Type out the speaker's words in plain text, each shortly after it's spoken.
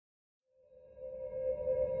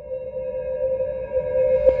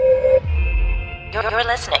You're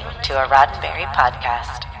listening to a Roddenberry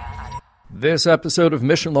podcast. This episode of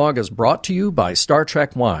Mission Log is brought to you by Star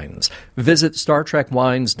Trek Wines. Visit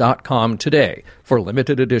StarTrekWines.com today for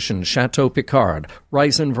limited edition Chateau Picard,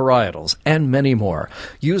 Raisin varietals, and many more.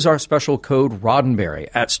 Use our special code Roddenberry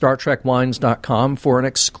at StarTrekWines.com for an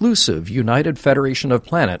exclusive United Federation of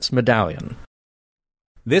Planets medallion.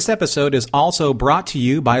 This episode is also brought to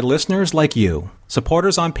you by listeners like you,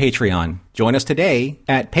 supporters on Patreon. Join us today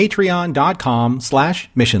at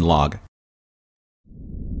patreon.com/missionlog.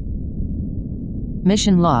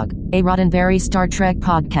 Mission Log, a Roddenberry Star Trek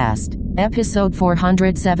podcast, episode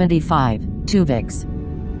 475, Tuvix.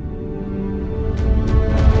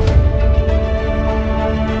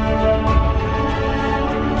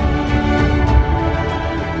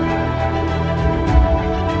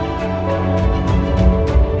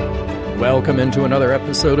 Welcome into another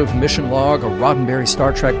episode of Mission Log, a Roddenberry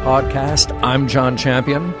Star Trek podcast. I'm John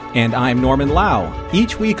Champion. And I'm Norman Lau.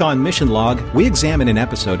 Each week on Mission Log, we examine an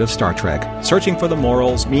episode of Star Trek, searching for the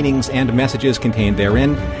morals, meanings, and messages contained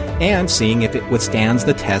therein, and seeing if it withstands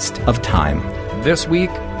the test of time. This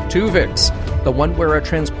week, Tuvix, the one where a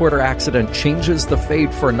transporter accident changes the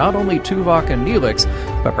fate for not only Tuvok and Neelix,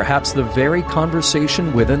 but perhaps the very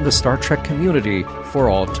conversation within the Star Trek community for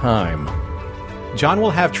all time. John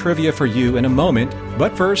will have trivia for you in a moment,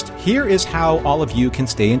 but first, here is how all of you can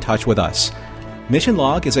stay in touch with us. Mission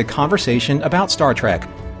Log is a conversation about Star Trek.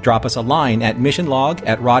 Drop us a line at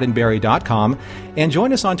missionlog@roddenberry.com and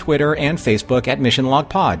join us on Twitter and Facebook at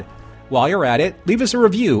MissionLogPod. While you're at it, leave us a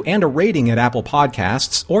review and a rating at Apple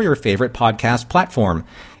Podcasts or your favorite podcast platform.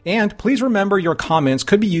 And please remember your comments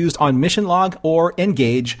could be used on Mission Log or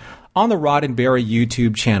Engage on the Roddenberry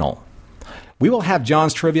YouTube channel. We will have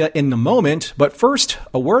John's trivia in a moment, but first,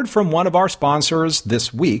 a word from one of our sponsors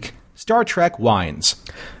this week, Star Trek Wines.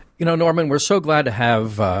 You know, Norman, we're so glad to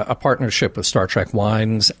have a partnership with Star Trek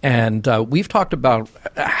Wines, and we've talked about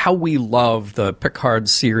how we love the Picard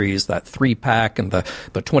series, that 3-pack, and the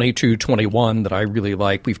 22-21 that I really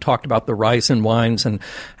like. We've talked about the Raisin wines and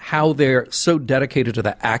how they're so dedicated to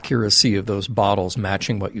the accuracy of those bottles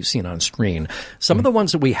matching what you've seen on screen. Some of the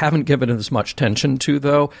ones that we haven't given as much attention to,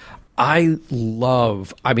 though, I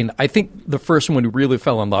think the first one we really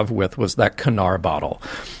fell in love with was that Kanar bottle.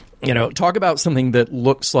 You know, talk about something that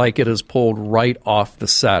looks like it is pulled right off the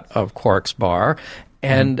set of Quark's Bar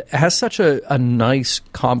and has such a nice,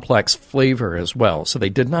 complex flavor as well. So they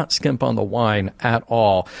did not skimp on the wine at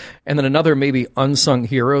all. And then another maybe unsung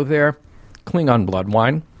hero there, Klingon blood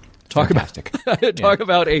wine. Talk about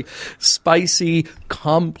a spicy,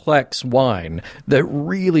 complex wine that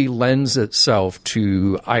really lends itself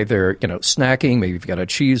to either, snacking. Maybe you've got a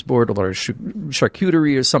cheese board or a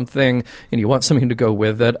charcuterie or something, and you want something to go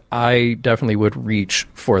with it. I definitely would reach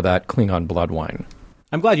for that Klingon blood wine.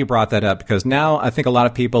 I'm glad you brought that up because now I think a lot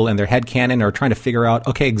of people in their headcanon are trying to figure out,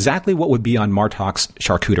 okay, exactly what would be on Martok's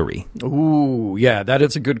charcuterie. Ooh, yeah, that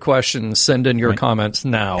is a good question. Send in your comments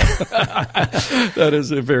now. That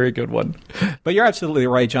is a very good one. But you're absolutely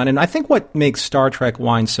right, John. And I think what makes Star Trek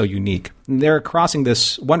wine so unique, they're crossing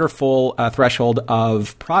this wonderful threshold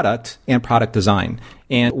of product and product design.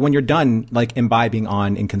 And when you're done, imbibing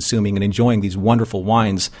on and consuming and enjoying these wonderful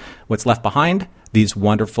wines, what's left behind? These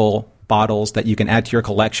wonderful bottles that you can add to your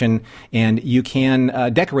collection, and you can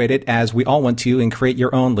decorate it as we all want to and create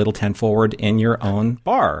your own little 10-forward in your own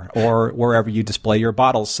bar or wherever you display your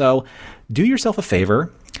bottles. So do yourself a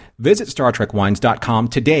favor. Visit StarTrekWines.com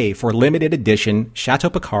today for limited edition Chateau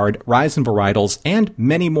Picard, Raisin varietals, and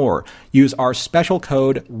many more. Use our special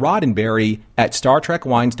code Roddenberry at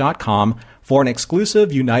StarTrekWines.com for an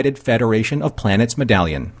exclusive United Federation of Planets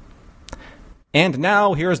medallion. And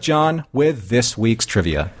now, here's John with this week's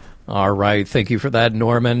trivia. All right. Thank you for that,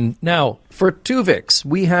 Norman. Now, for Tuvix,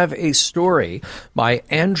 we have a story by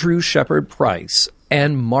Andrew Shepard Price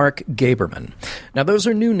and Mark Gaberman. Now, those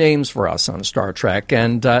are new names for us on Star Trek,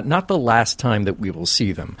 and not the last time that we will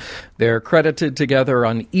see them. They're credited together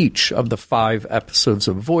on each of the 5 episodes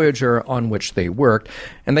of Voyager on which they worked,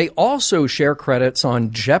 and they also share credits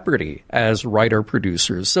on Jeopardy as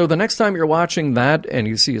writer-producers. So the next time you're watching that and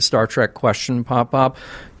you see a Star Trek question pop up,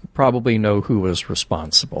 you probably know who was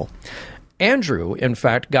responsible. Andrew, in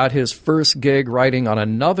fact, got his first gig writing on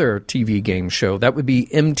another TV game show. That would be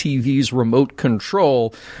MTV's Remote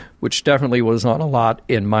Control, which definitely was on a lot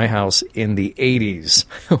in my house in the 80s.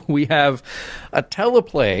 We have a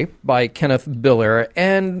teleplay by Kenneth Biller,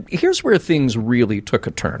 and here's where things really took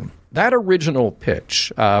a turn. That original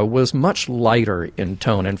pitch was much lighter in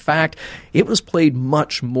tone. In fact, it was played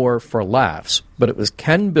much more for laughs, but it was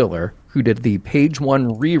Ken Biller who did the page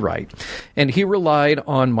one rewrite, and he relied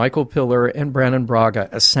on Michael Piller and Brannon Braga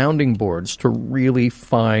as sounding boards to really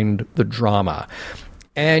find the drama.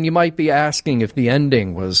 And you might be asking if the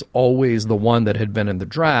ending was always the one that had been in the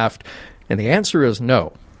draft, and the answer is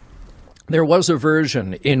no. There was a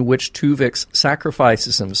version in which Tuvix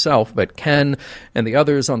sacrifices himself, but Ken and the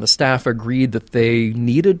others on the staff agreed that they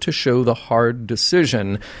needed to show the hard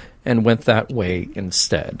decision and went that way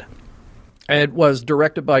instead. It was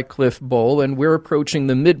directed by Cliff Bole, and we're approaching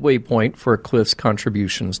the midway point for Cliff's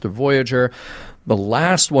contributions to Voyager. The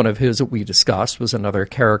last one of his that we discussed was another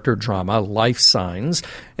character drama, Life Signs,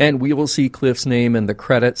 and we will see Cliff's name in the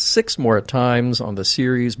credits 6 more times on the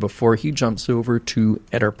series before he jumps over to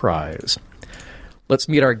Enterprise. Let's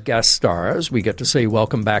meet our guest stars. We get to say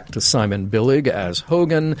welcome back to Simon Billig as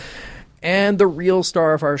Hogan, and the real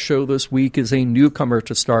star of our show this week is a newcomer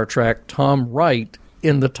to Star Trek, Tom Wright,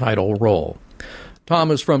 in the title role. Tom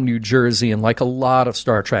is from New Jersey, and like a lot of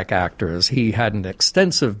Star Trek actors, he had an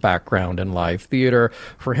extensive background in live theater.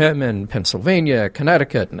 For him in Pennsylvania,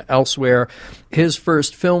 Connecticut, and elsewhere, his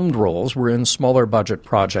first filmed roles were in smaller budget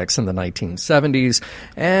projects in the 1970s,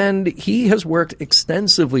 and he has worked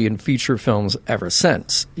extensively in feature films ever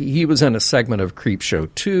since. He was in a segment of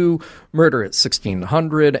Creepshow 2, Murder at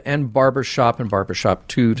 1600, and Barbershop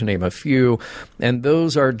 2, to name a few, and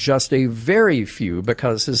those are just a very few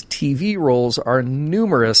because his TV roles are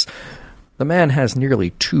numerous. The man has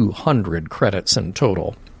nearly 200 credits in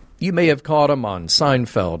total. You may have caught him on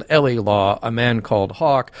Seinfeld, L.A. Law, A Man Called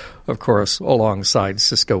Hawk, of course, alongside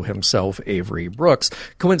Sisko himself, Avery Brooks.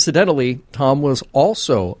 Coincidentally, Tom was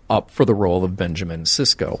also up for the role of Benjamin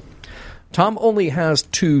Sisko. Tom only has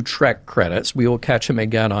 2 Trek credits. We will catch him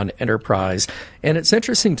again on Enterprise. And it's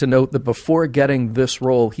interesting to note that before getting this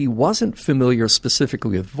role, he wasn't familiar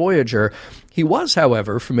specifically with Voyager. He was,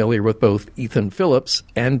 however, familiar with both Ethan Phillips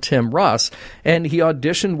and Tim Russ, and he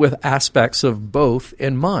auditioned with aspects of both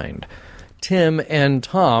in mind. Tim and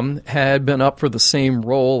Tom had been up for the same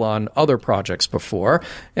role on other projects before,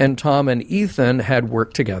 and Tom and Ethan had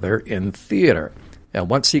worked together in theater. And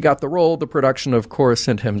once he got the role, the production, of course,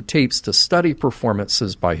 sent him tapes to study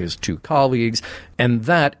performances by his 2 colleagues, and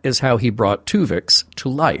that is how he brought Tuvix to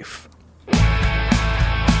life.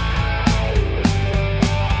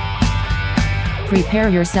 Prepare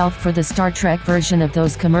yourself for the Star Trek version of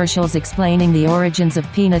those commercials explaining the origins of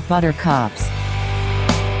peanut butter cups.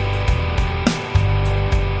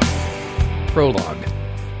 Prologue.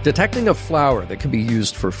 Detecting a flower that can be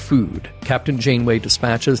used for food, Captain Janeway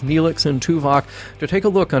dispatches Neelix and Tuvok to take a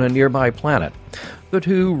look on a nearby planet. The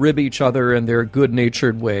two rib each other in their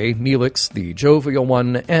good-natured way, Neelix the jovial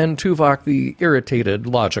one, and Tuvok the irritated,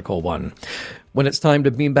 logical one. When it's time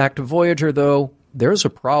to beam back to Voyager, though, there's a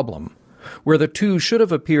problem. Where the two should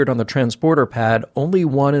have appeared on the transporter pad, only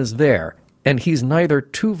one is there, and he's neither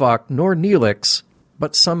Tuvok nor Neelix,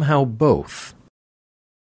 but somehow both.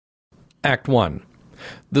 Act 1.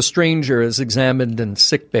 The stranger is examined in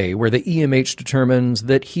sickbay, where the EMH determines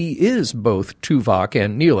that he is both Tuvok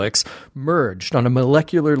and Neelix, merged on a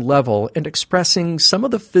molecular level and expressing some of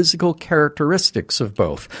the physical characteristics of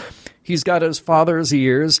both. He's got his father's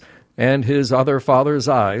ears and his other father's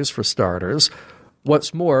eyes, for starters.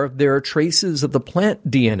 What's more, there are traces of the plant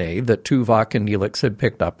DNA that Tuvok and Neelix had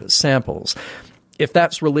picked up as samples. If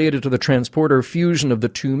that's related to the transporter fusion of the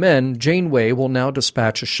two men, Janeway will now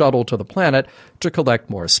dispatch a shuttle to the planet to collect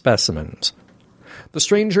more specimens. The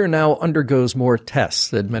stranger now undergoes more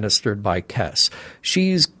tests administered by Kes.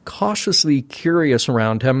 She's cautiously curious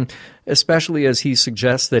around him, especially as he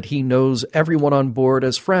suggests that he knows everyone on board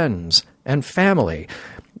as friends and family,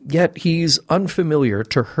 yet he's unfamiliar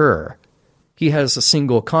to her. He has a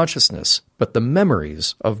single consciousness, but the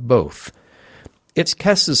memories of both. It's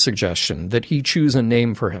Kes's suggestion that he choose a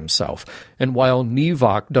name for himself, and while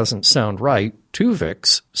Nivok doesn't sound right,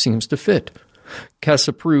 Tuvix seems to fit. Kes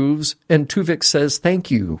approves, and Tuvix says,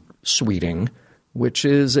 "Thank you, sweeting," which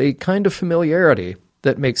is a kind of familiarity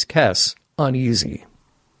that makes Kes uneasy.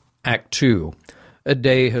 Act 2. A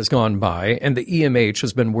day has gone by, and the EMH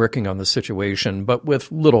has been working on the situation, but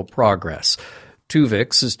with little progress.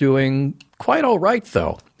 Tuvix is doing quite all right,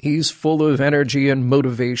 though. He's full of energy and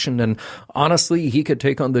motivation, and honestly, he could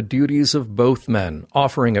take on the duties of both men,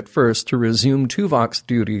 offering at first to resume Tuvok's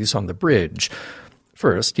duties on the bridge.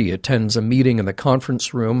 First, he attends a meeting in the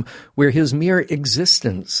conference room where his mere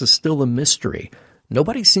existence is still a mystery.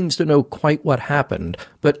 Nobody seems to know quite what happened,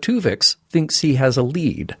 but Tuvix thinks he has a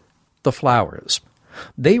lead: the flowers.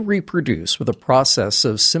 They reproduce with a process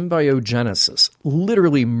of symbiogenesis,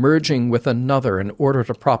 literally merging with another in order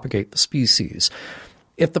to propagate the species.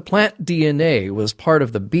 If the plant DNA was part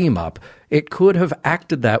of the beam-up, it could have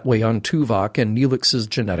acted that way on Tuvok and Neelix's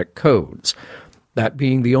genetic codes. That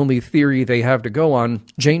being the only theory they have to go on,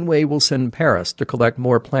 Janeway will send Paris to collect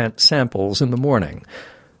more plant samples in the morning.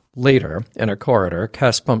 Later, in a corridor,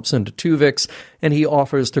 Kes bumps into Tuvix, and he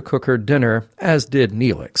offers to cook her dinner, as did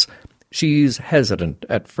Neelix. She's hesitant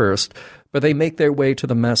at first, but they make their way to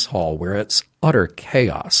the mess hall, where it's utter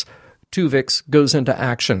chaos. Tuvix goes into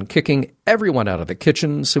action, kicking everyone out of the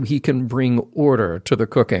kitchen so he can bring order to the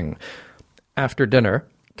cooking. After dinner,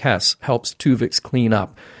 Kes helps Tuvix clean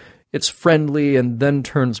up. It's friendly and then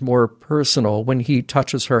turns more personal when he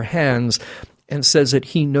touches her hands and says that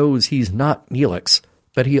he knows he's not Neelix,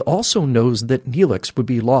 but he also knows that Neelix would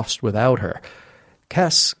be lost without her.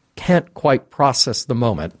 Kes can't quite process the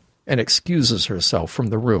moment and excuses herself from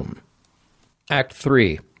the room. Act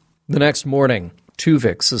 3. The next morning,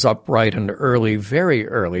 Tuvix is up bright and early, very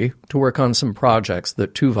early, to work on some projects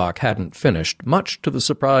that Tuvok hadn't finished, much to the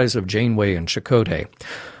surprise of Janeway and Chakotay.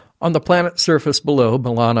 On the planet's surface below,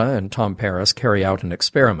 B'Elanna and Tom Paris carry out an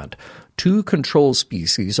experiment. 2 control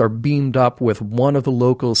species are beamed up with one of the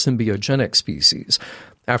local symbiogenic species.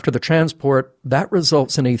 After the transport, that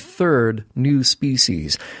results in a 3rd new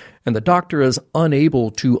species, and the Doctor is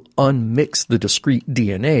unable to unmix the discrete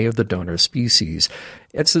DNA of the donor species.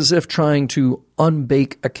 It's as if trying to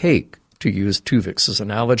unbake a cake, to use Tuvix's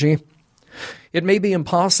analogy. It may be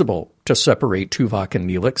impossible to separate Tuvok and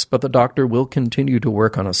Neelix, but the Doctor will continue to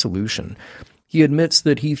work on a solution. He admits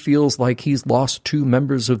that he feels like he's lost 2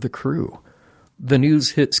 members of the crew. The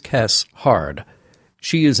news hits Kes hard.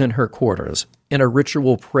 She is in her quarters, in a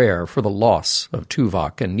ritual prayer for the loss of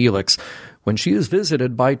Tuvok and Neelix, when she is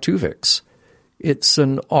visited by Tuvix. It's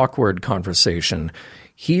an awkward conversation.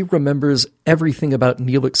 He remembers everything about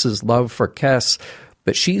Neelix's love for Kes,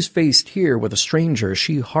 but she's faced here with a stranger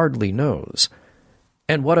she hardly knows.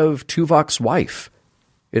 And what of Tuvok's wife?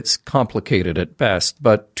 It's complicated at best,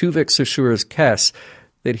 but Tuvix assures Kes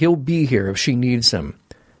that he'll be here if she needs him,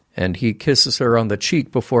 and he kisses her on the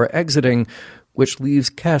cheek before exiting, which leaves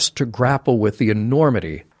Kes to grapple with the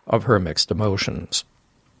enormity of her mixed emotions.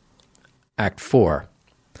 Act 4.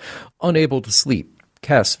 Unable to sleep,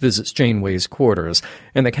 Kes visits Janeway's quarters,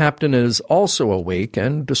 and the captain is also awake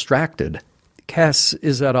and distracted. Kes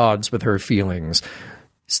is at odds with her feelings,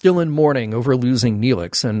 still in mourning over losing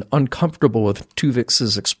Neelix and uncomfortable with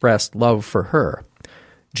Tuvix's expressed love for her.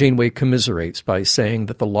 Janeway commiserates by saying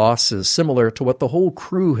that the loss is similar to what the whole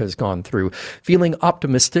crew has gone through, feeling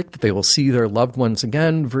optimistic that they will see their loved ones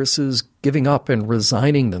again versus giving up and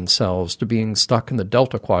resigning themselves to being stuck in the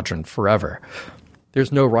Delta Quadrant forever.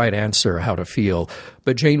 There's no right answer how to feel,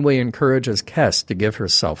 but Janeway encourages Kes to give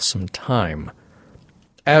herself some time.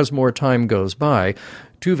 As more time goes by,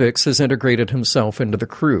 Tuvix has integrated himself into the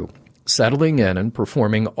crew, settling in and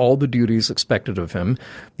performing all the duties expected of him,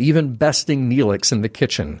 even besting Neelix in the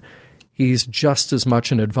kitchen. He's just as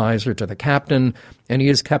much an advisor to the captain, and he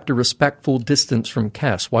has kept a respectful distance from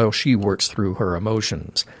Kes while she works through her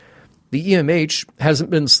emotions. The EMH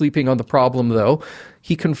hasn't been sleeping on the problem, though.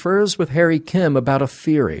 He confers with Harry Kim about a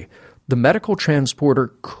theory. The medical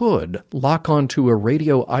transporter could lock onto a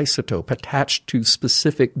radioisotope attached to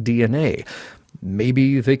specific DNA.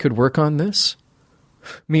 Maybe they could work on this?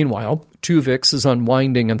 Meanwhile, Tuvix is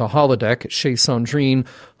unwinding in the holodeck at Chez Sandrine,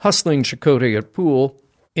 hustling Chakotay at pool.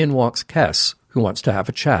 In walks Kes, who wants to have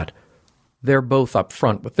a chat. They're both up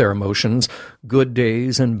front with their emotions. Good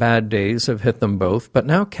days and bad days have hit them both, but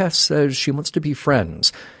now Kes says she wants to be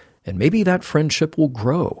friends, and maybe that friendship will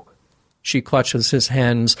grow. She clutches his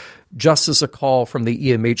hands just as a call from the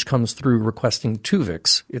EMH comes through requesting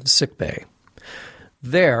Tuvix in sickbay.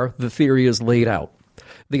 There, the theory is laid out.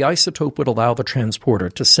 The isotope would allow the transporter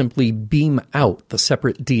to simply beam out the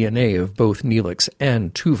separate DNA of both Neelix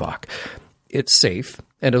and Tuvok. It's safe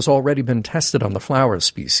and has already been tested on the flower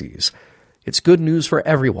species. It's good news for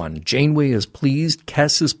everyone. Janeway is pleased,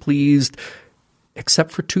 Kes is pleased,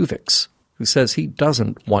 except for Tuvix, who says he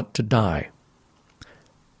doesn't want to die.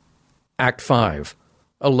 Act 5.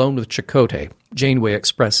 Alone with Chakotay, Janeway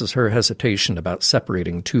expresses her hesitation about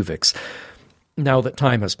separating Tuvix. Now that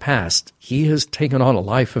time has passed, he has taken on a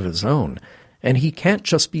life of his own, and he can't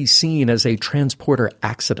just be seen as a transporter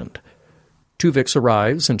accident. Tuvix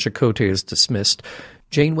arrives and Chakotay is dismissed.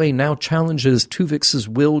 Janeway now challenges Tuvix's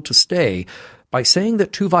will to stay by saying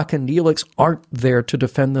that Tuvok and Neelix aren't there to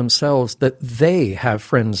defend themselves, that they have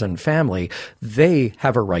friends and family. They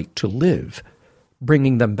have a right to live.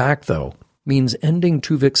 Bringing them back, though, means ending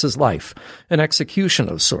Tuvix's life, an execution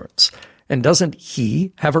of sorts. And doesn't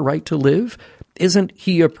he have a right to live? Isn't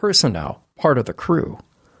he a person now, part of the crew?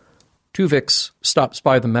 Tuvix stops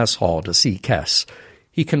by the mess hall to see Kes.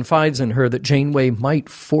 He confides in her that Janeway might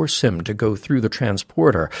force him to go through the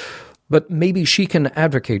transporter, but maybe she can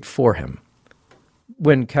advocate for him.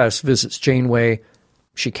 When Kes visits Janeway,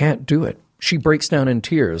 she can't do it. She breaks down in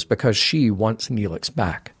tears because she wants Neelix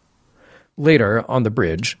back. Later, on the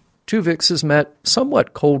bridge, Tuvix is met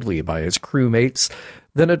somewhat coldly by his crewmates.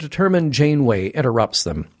 Then a determined Janeway interrupts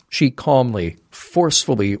them. She calmly,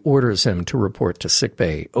 forcefully orders him to report to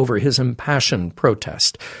sickbay over his impassioned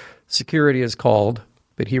protest. Security is called,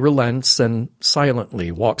 but he relents and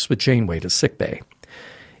silently walks with Janeway to sickbay.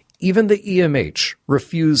 Even the EMH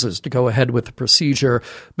refuses to go ahead with the procedure,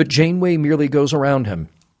 but Janeway merely goes around him,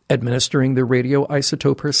 administering the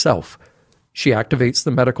radioisotope herself. She activates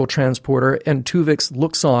the medical transporter, and Tuvix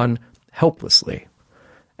looks on helplessly.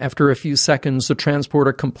 After a few seconds, the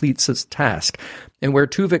transporter completes its task, and where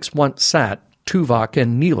Tuvix once sat, Tuvok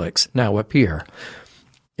and Neelix now appear.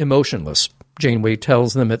 Emotionless, Janeway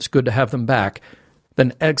tells them it's good to have them back,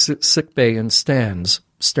 then exits sickbay and stands,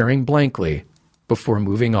 staring blankly, before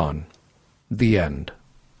moving on. The end.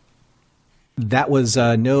 That was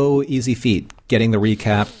no easy feat, getting the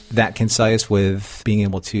recap that concise with being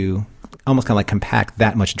able to almost kind of like compact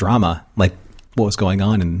that much drama, like what was going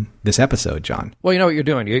on in this episode, John. Well, you know what you're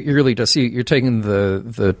doing. You really just you're taking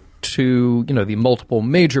the two, the multiple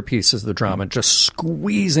major pieces of the drama, just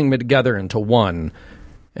squeezing them together into one,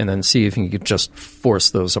 and then see if you can just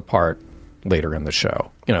force those apart later in the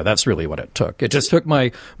show. That's really what it took. It just took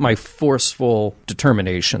my forceful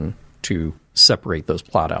determination to separate those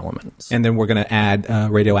plot elements. And then we're going to add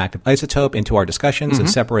radioactive isotope into our discussions and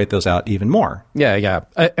separate those out even more. Yeah.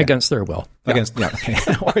 Against their will. Against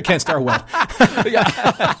or against our will.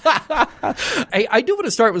 I do want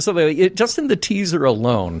to start with something like just in the teaser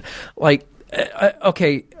alone. Like,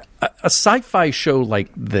 okay, a sci-fi show like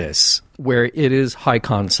this, where it is high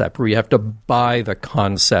concept, where you have to buy the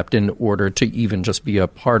concept in order to even just be a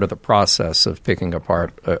part of the process of picking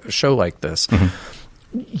apart a show like this.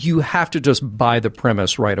 You have to just buy the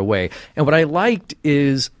premise right away. And what I liked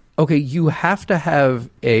is, okay, you have to have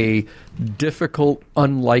a difficult,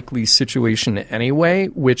 unlikely situation anyway,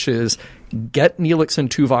 which is get Neelix and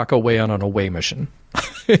Tuvok away on an away mission.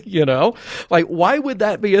 Like, why would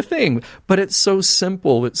that be a thing? But it's so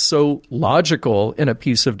simple. It's so logical in a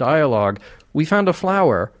piece of dialogue. We found a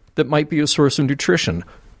flower that might be a source of nutrition.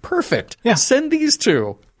 Perfect. Yeah. Send these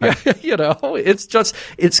two. Right.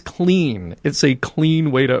 It's clean. It's a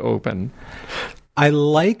clean way to open. I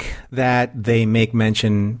like that they make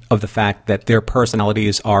mention of the fact that their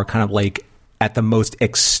personalities are kind of like at the most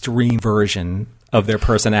extreme version of their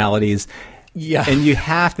personalities. Yeah. And you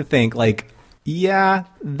have to think like, yeah,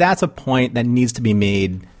 that's a point that needs to be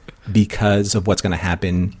made because of what's going to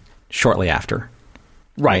happen shortly after.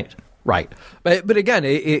 Right. But again,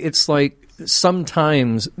 it's like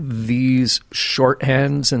sometimes these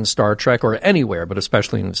shorthands in Star Trek or anywhere, but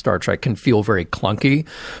especially in Star Trek, can feel very clunky.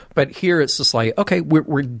 But here it's just like, okay,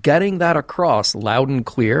 we're getting that across loud and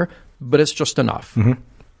clear, but it's just enough.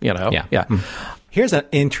 Yeah. Here's an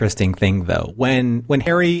interesting thing, though. When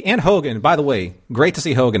Harry and Hogan, by the way, great to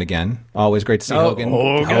see Hogan again. Always great to see Hogan.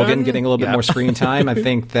 Hogan getting a little bit more screen time. I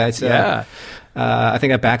think that's I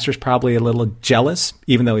think that Baxter's probably a little jealous,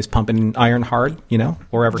 even though he's pumping iron hard,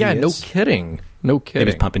 wherever he is. Yeah, no kidding. Maybe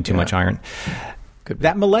he's pumping too much iron.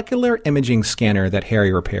 That molecular imaging scanner that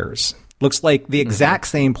Harry repairs looks like the exact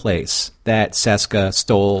same place that Seska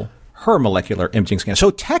stole her molecular imaging scanner.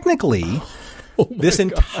 So technically, this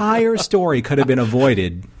entire story could have been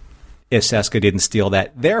avoided if Seska didn't steal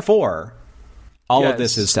that. Therefore, all of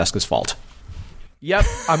this is Seska's fault. Yep,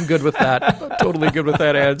 I'm good with that. I'm totally good with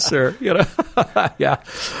that answer. Yeah.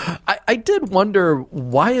 I did wonder,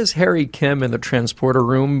 why is Harry Kim in the transporter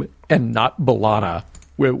room and not B'Elanna,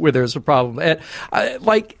 where there's a problem? And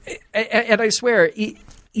I swear,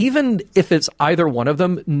 even if it's either one of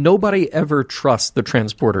them, nobody ever trusts the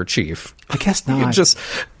transporter chief. I guess not. Just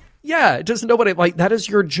nobody. Like, that is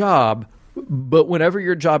your job. But whenever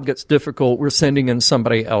your job gets difficult, we're sending in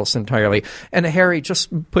somebody else entirely. And Harry,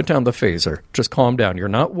 just put down the phaser. Just calm down. You're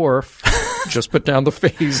not Worf. Just put down the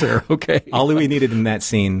phaser, okay? All we needed in that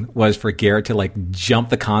scene was for Garrett to jump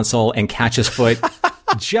the console and catch his foot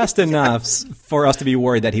just enough for us to be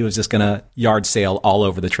worried that he was just going to yard sail all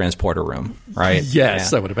over the transporter room, right?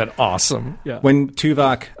 Yes, that would have been awesome. Yeah. When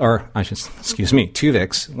Tuvix,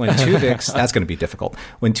 that's going to be difficult.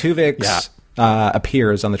 When Tuvix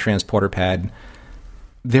appears on the transporter pad,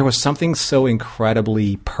 there was something so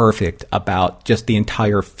incredibly perfect about just the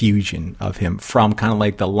entire fusion of him, from kind of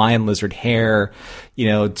like the lion lizard hair,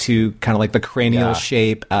 to kind of like the cranial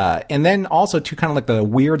shape, and then also to kind of like the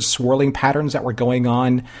weird swirling patterns that were going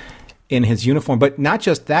on in his uniform. But not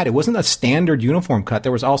just that, it wasn't a standard uniform cut.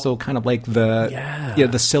 There was also kind of like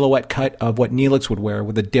the silhouette cut of what Neelix would wear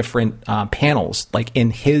with the different panels, like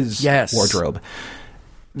in his wardrobe.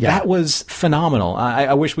 That was phenomenal.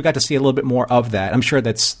 I wish we got to see a little bit more of that. I'm sure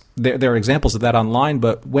there are examples of that online,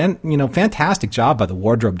 but fantastic job by the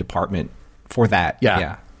wardrobe department for that.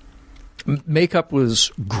 Yeah. Makeup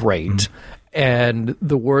was great. Mm-hmm. And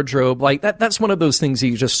the wardrobe, like that's one of those things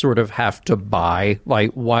you just sort of have to buy.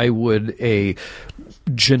 Like, why would a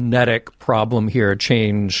genetic problem here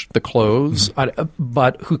change the clothes?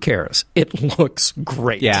 But who cares? It looks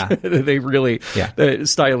great. Yeah. They really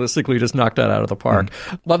stylistically just knocked that out of the park.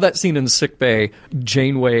 Love that scene in sickbay.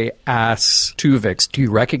 Janeway asks Tuvix, "Do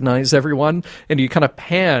you recognize everyone?" And you kind of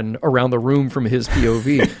pan around the room from his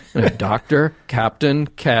POV. And Doctor, Captain,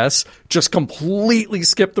 Kes just completely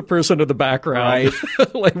skip the person in the background. Right.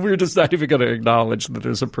 Like, we're just not even going to acknowledge that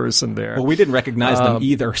there's a person there. Well, we didn't recognize them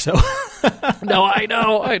either, so... No, I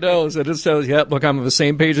know. So it just shows, look, I'm on the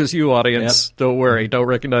same page as you, audience. Yep. Don't worry. Don't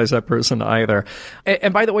recognize that person either.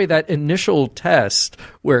 And by the way, that initial test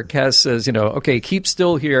where Kes says, okay, keep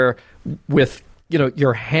still here with,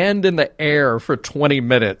 your hand in the air for 20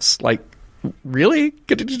 minutes. Like, really?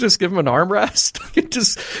 Could you just give him an arm rest?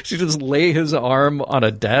 She just lay his arm on a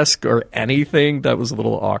desk or anything? That was a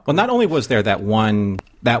little awkward. Well, not only was there that one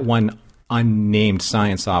unnamed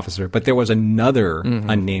science officer, but there was another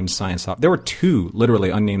unnamed science officer. There were two literally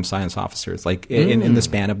unnamed science officers, like in the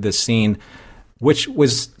span of this scene, which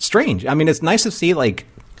was strange. I mean, it's nice to see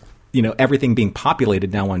everything being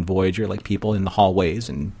populated now on Voyager, like people in the hallways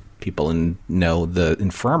and people in the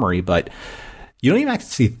infirmary, but you don't even have to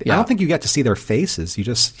see. I don't think you get to see their faces. You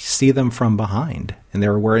just see them from behind, and they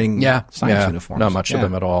were wearing science uniforms. Not much of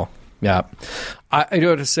them at all. Yeah. I do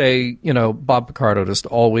have to say, Bob Picardo, just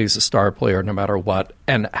always a star player no matter what.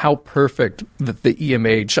 And how perfect that the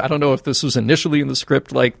EMH, I don't know if this was initially in the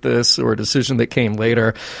script like this or a decision that came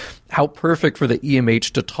later, how perfect for the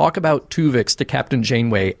EMH to talk about Tuvix to Captain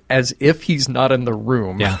Janeway as if he's not in the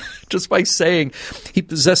room. Yeah. Just by saying he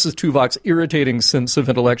possesses Tuvok's irritating sense of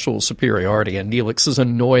intellectual superiority and Neelix's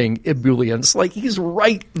annoying ebullience. Like, he's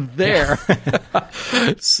right there.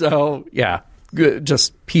 So, yeah. Good,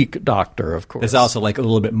 just peak Doctor, of course. There's also like a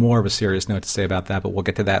little bit more of a serious note to say about that, but we'll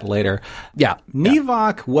get to that later. Yeah.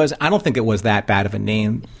 Nevok was, I don't think it was that bad of a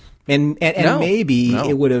name. And maybe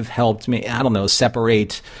it would have helped me, I don't know,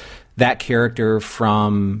 separate that character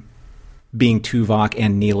from being Tuvok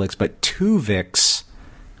and Neelix. But Tuvix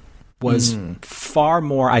was far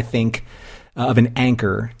more, I think, of an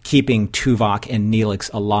anchor keeping Tuvok and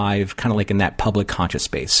Neelix alive, kind of like in that public conscious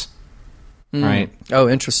space. Right? Oh,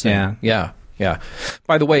 interesting. Yeah. Yeah.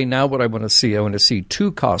 By the way, now what I want to see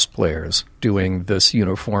two cosplayers doing this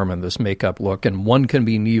uniform and this makeup look, and one can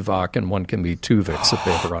be Nevok and one can be Tuvix if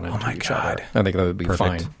they ever run into each other. I think that would be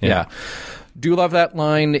fine. Yeah. Do love that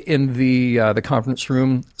line in the conference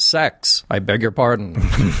room. Sex. I beg your pardon.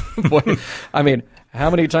 Boy, I mean,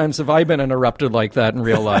 how many times have I been interrupted like that in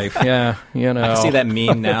real life? Yeah, I can see that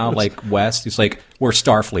meme now, like West. He's like, we're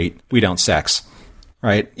Starfleet. We don't sex.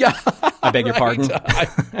 Right? Yeah. I beg your pardon. I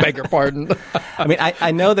beg your pardon. I mean, I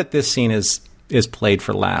know that this scene is played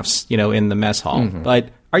for laughs, in the mess hall. But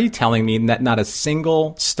are you telling me that not a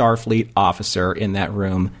single Starfleet officer in that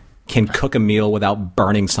room can cook a meal without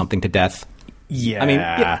burning something to death?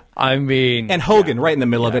 Yeah. I mean... And Hogan right in the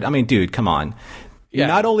middle of it. I mean, dude, come on. Yeah.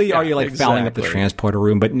 Not only are you fouling up the transporter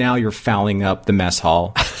room, but now you're fouling up the mess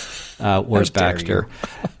hall. Where's Baxter?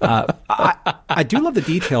 I do love the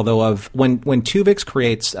detail, though, of when Tuvix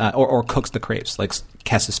creates or cooks the crepes, like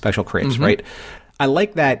Kes's special crepes, right? I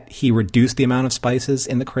like that he reduced the amount of spices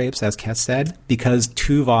in the crepes, as Kes said, because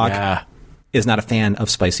Tuvok is not a fan of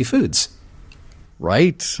spicy foods.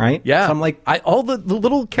 Right. Yeah. So I'm like... all the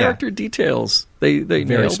little character details, they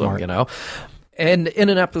nailed them, And in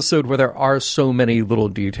an episode where there are so many little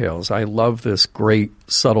details, I love this great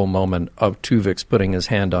subtle moment of Tuvix putting his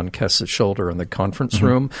hand on Kes's shoulder in the conference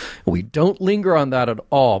room. We don't linger on that at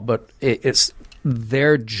all, but it's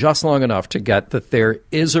there just long enough to get that there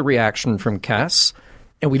is a reaction from Kes,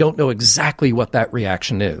 and we don't know exactly what that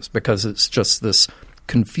reaction is because it's just this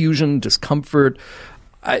confusion, discomfort.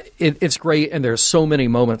 It's great, and there's so many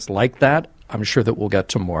moments like that. I'm sure that we'll get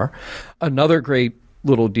to more. Another great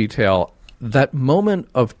little detail, that moment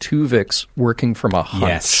of Tuvix working from a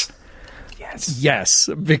hunch. Yes,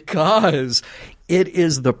 because it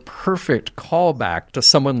is the perfect callback to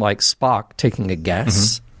someone like Spock taking a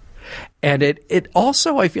guess. And it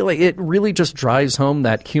also, I feel like it really just drives home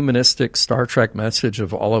that humanistic Star Trek message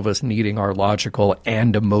of all of us needing our logical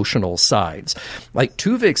and emotional sides. Like,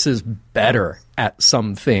 Tuvix is better at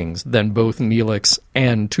some things than both Neelix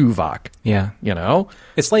and Tuvok. Yeah. You know?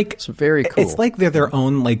 It's like... It's very cool. It's like they're their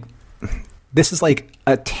own, like... This is like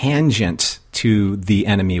a tangent to the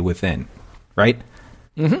enemy within, right?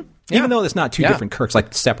 Mm-hmm. Yeah. Even though it's not two different Kirks,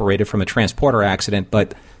 like, separated from a transporter accident,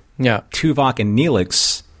 but Tuvok and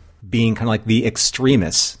Neelix... being kind of like the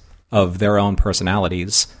extremists of their own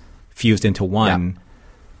personalities fused into one.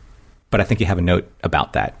 But I think you have a note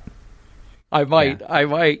about that. I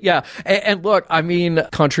might, yeah. And look, I mean,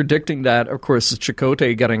 contradicting that, of course, is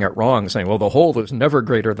Chakotay getting it wrong, saying, well, the whole is never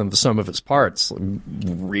greater than the sum of its parts.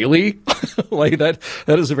 Really? Like, that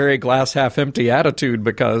is a very glass half empty attitude,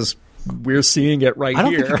 because we're seeing it right here.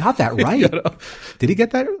 I don't think he got that right. You know? Did he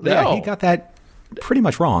get that? No. Yeah, he got that pretty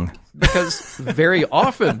much wrong. Because very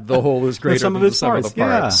often the whole is greater than the sum of the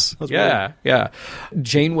parts. Yeah.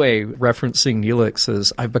 Janeway, referencing Neelix,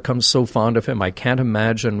 says, I've become so fond of him, I can't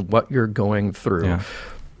imagine what you're going through. Yeah.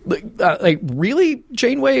 Like, really,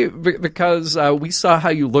 Janeway? Because we saw how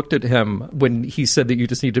you looked at him when he said that you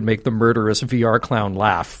just need to make the murderous VR clown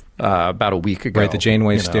laugh about a week ago. Right, the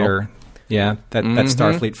Janeway stare. Yeah, that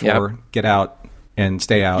Starfleet 4, get out and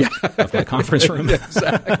stay out of my conference room.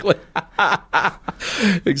 Exactly.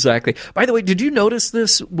 Exactly. By the way, did you notice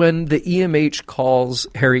this when the EMH calls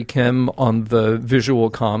Harry Kim on the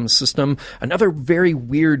visual comm system? Another very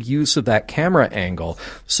weird use of that camera angle.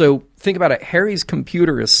 So think about it. Harry's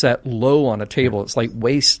computer is set low on a table. It's like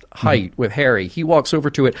waist height with Harry. He walks over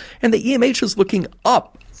to it, and the EMH is looking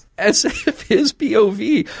up, as if his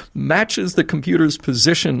POV matches the computer's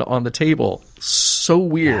position on the table. So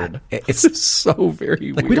weird. Yeah, it's so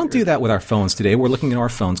very weird. We don't do that with our phones today. We're looking at our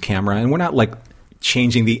phone's camera, and we're not, like,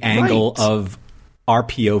 changing the angle of our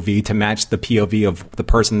POV to match the POV of the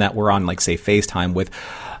person that we're on, like, say, FaceTime with.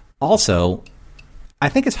 Also, I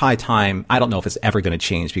think it's high time. I don't know if it's ever going to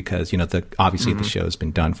change because, you know, obviously the show's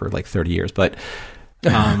been done for, like, 30 years, but...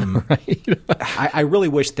 right. I really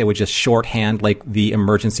wish they would just shorthand, like, the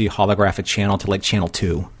emergency holographic channel to, like, channel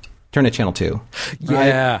 2. Turn to channel 2.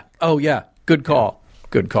 Yeah. Right? Oh, yeah. Good call.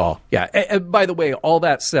 Good call. Yeah. And by the way, all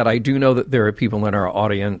that said, I do know that there are people in our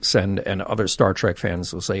audience and other Star Trek fans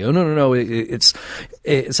who say, oh, no, it's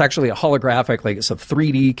actually a holographic, like, it's a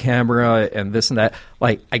 3D camera and this and that.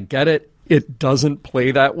 Like, I get it. It doesn't play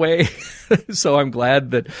that way. So I'm glad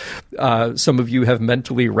that some of you have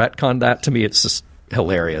mentally retconned that. To me, it's just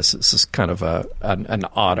hilarious. It's just kind of an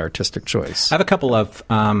odd artistic choice. I have a couple of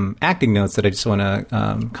acting notes that I just want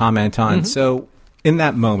to comment on. So in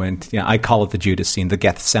that moment, I call it the Judas scene, the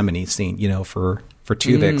Gethsemane scene, for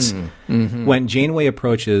Tuvix. When Janeway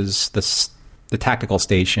approaches the tactical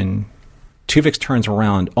station, Tuvix turns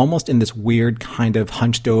around almost in this weird kind of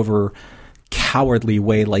hunched over, cowardly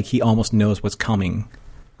way, like he almost knows what's coming.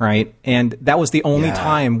 Right. And that was the only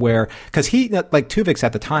time where, because he, like, Tuvix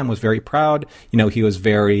at the time was very proud. He was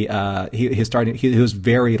very, he was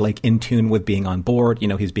very, like, in tune with being on board.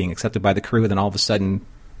 He's being accepted by the crew. And then all of a sudden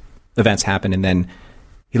events happen. And then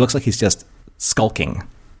he looks like he's just skulking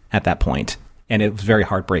at that point. And it was very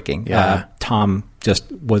heartbreaking. Yeah. Tom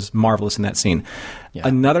just was marvelous in that scene. Yeah.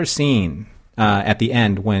 Another scene at the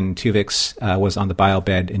end when Tuvix was on the bio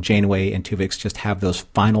bed and Janeway and Tuvix just have those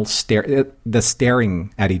final the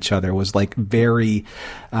staring at each other was like very,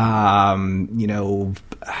 it's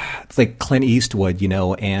like Clint Eastwood,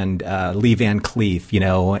 and Lee Van Cleef,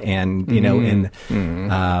 and, in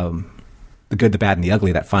The Good, the Bad, and the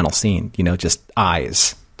Ugly, that final scene, just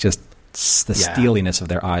eyes, just the steeliness of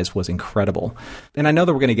their eyes was incredible. And I know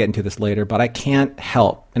that we're going to get into this later, but I can't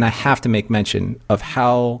help, and I have to make mention of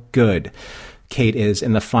how good Kate is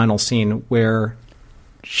in the final scene where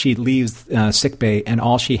she leaves sickbay and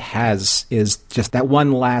all she has is just that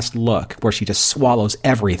one last look where she just swallows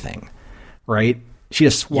everything, right? She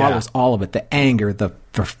just swallows all of it, the anger, the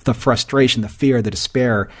frustration, the fear, the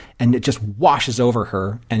despair, and it just washes over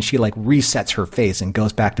her, and she, like, resets her face and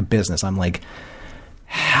goes back to business. I'm like,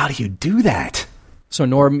 how do you do that? So,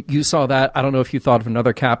 Norm, you saw that. I don't know if you thought of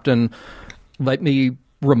another captain. Let me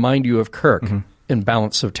remind you of Kirk in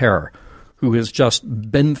Balance of Terror, who has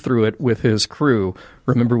just been through it with his crew.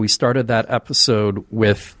 Remember, we started that episode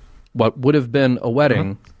with what would have been a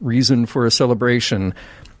wedding, reason for a celebration,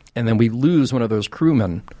 and then we lose one of those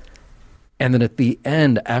crewmen. And then at the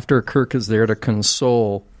end, after Kirk is there to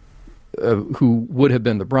console who would have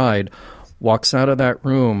been the bride, walks out of that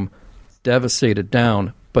room, devastated,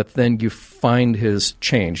 down, but then you find his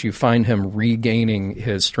change. You find him regaining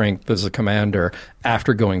his strength as a commander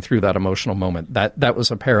after going through that emotional moment. That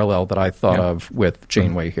was a parallel that I thought of with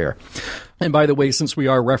Janeway here. And by the way, since we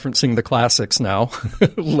are referencing the classics now,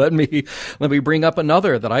 let me bring up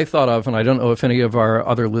another that I thought of, and I don't know if any of our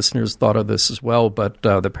other listeners thought of this as well, but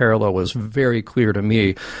the parallel was very clear to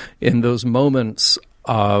me in those moments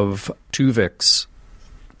of Tuvix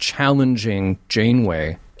challenging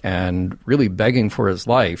Janeway and really begging for his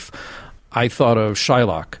life. I thought of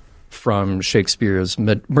Shylock from Shakespeare's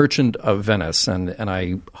Merchant of Venice, and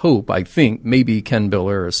I think, maybe Ken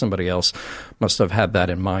Biller or somebody else must have had that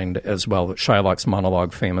in mind as well. Shylock's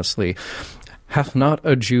monologue famously, "Hath not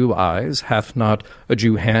a Jew eyes, hath not a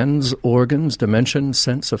Jew hands, organs, dimensions,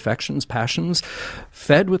 sense, affections, passions,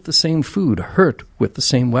 fed with the same food, hurt with the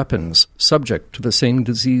same weapons, subject to the same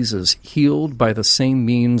diseases, healed by the same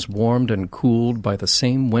means, warmed and cooled by the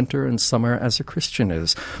same winter and summer as a Christian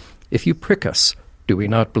is? If you prick us, do we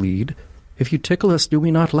not bleed? If you tickle us, do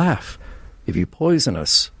we not laugh? If you poison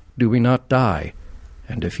us, do we not die?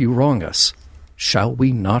 And if you wrong us, shall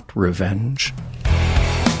we not revenge?"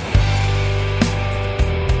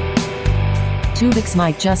 Tuvix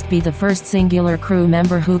might just be the first singular crew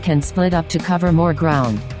member who can split up to cover more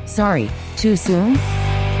ground. Sorry, too soon?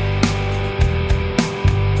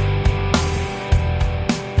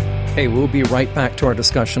 Hey, we'll be right back to our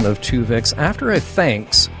discussion of Tuvix after a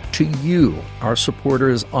thanks to you, our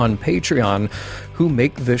supporters on Patreon, who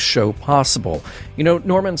make this show possible. You know,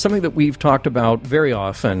 Norman, something that we've talked about very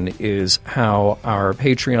often is how our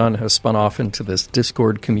Patreon has spun off into this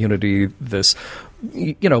Discord community, this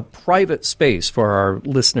private space for our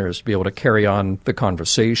listeners to be able to carry on the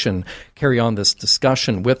conversation, carry on this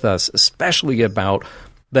discussion with us, especially about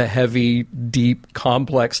the heavy, deep,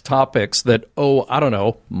 complex topics that,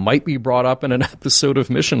 might be brought up in an episode of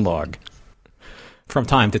Mission Log. From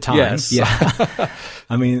time to time. Yes. Yeah.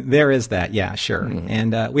 I mean, there is that. Yeah, sure.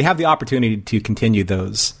 And we have the opportunity to continue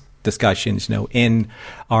those discussions, in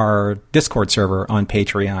our Discord server on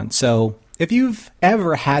Patreon. So if you've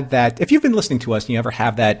ever had that, if you've been listening to us and you ever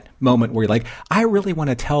have that moment where you're like, I really want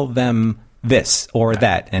to tell them this or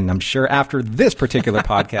that, and I'm sure after this particular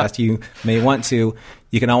podcast you may want to,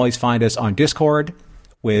 you can always find us on Discord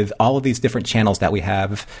with all of these different channels that we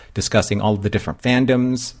have discussing all of the different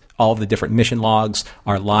fandoms, all of the different mission logs,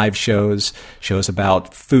 our live shows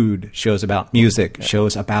about food, shows about music,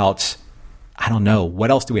 shows about, I don't know,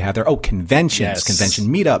 what else do we have there? Oh, conventions,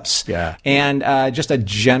 convention meetups, and just a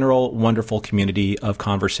general wonderful community of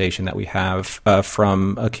conversation that we have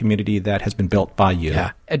from a community that has been built by you.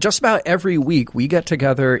 Yeah. And just about every week, we get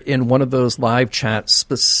together in one of those live chats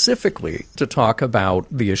specifically to talk about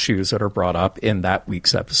the issues that are brought up in that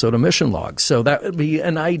week's episode of Mission Log. So that would be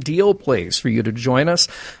an ideal place for you to join us,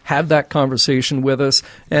 have that conversation with us,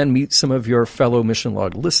 and meet some of your fellow Mission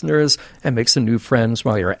Log listeners and make some new friends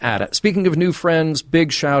while you're at it. Speaking of new friends,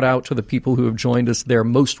 big shout out to the people who have joined us there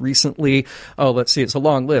most recently. Oh, let's see, it's a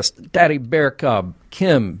long list. Daddy Bear Cub,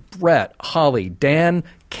 Kim, Brett, Holly, Dan,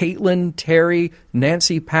 Caitlin, Terry,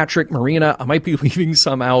 Nancy, Patrick, Marina. I might be leaving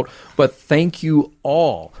some out, but thank you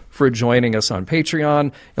all for joining us on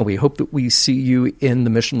Patreon, and we hope that we see you in the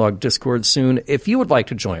Mission Log Discord soon. If you would like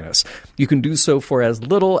to join us, you can do so for as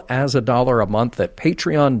little as $1 a month at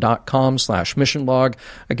patreon.com/missionlog.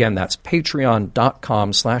 Again, that's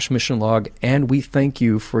patreon.com/missionlog, and we thank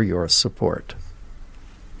you for your support.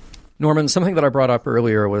 Norman, something that I brought up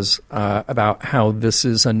earlier was about how this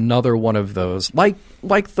is another one of those, like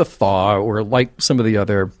the Thaw or like some of the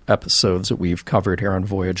other episodes that we've covered here on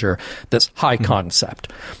Voyager, this high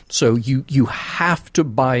concept. So you have to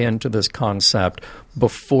buy into this concept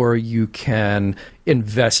before you can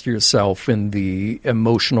invest yourself in the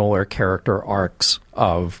emotional or character arcs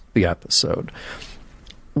of the episode.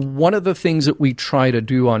 One of the things that we try to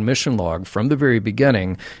do on Mission Log from the very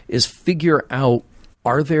beginning is figure out,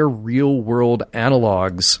 are there real-world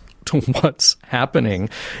analogs to what's happening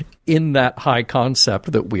in that high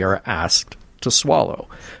concept that we are asked to swallow?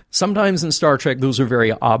 Sometimes in Star Trek, those are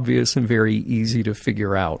very obvious and very easy to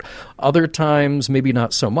figure out. Other times, maybe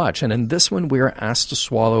not so much. And in this one, we are asked to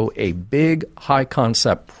swallow a big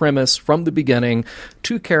high-concept premise from the beginning.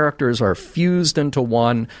 Two characters are fused into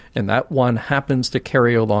one, and that one happens to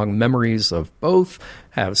carry along memories of both,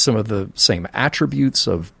 have some of the same attributes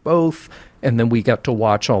of both, and then we get to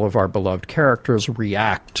watch all of our beloved characters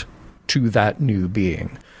react to that new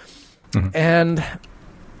being. And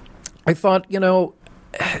I thought,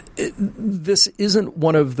 this isn't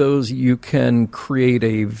one of those you can create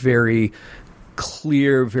a very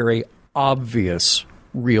clear, very obvious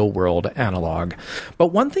real-world analog. But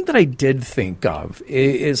one thing that I did think of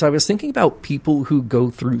is I was thinking about people who go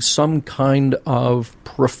through some kind of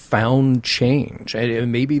profound change.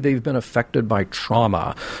 And maybe they've been affected by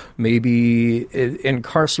trauma, maybe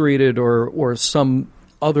incarcerated or some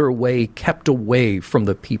other way kept away from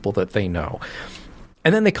the people that they know.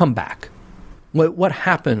 And then they come back. What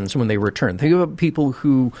happens when they return? Think about people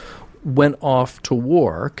who went off to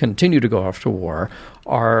war, continue to go off to war,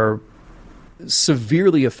 are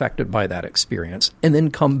severely affected by that experience, and then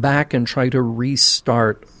come back and try to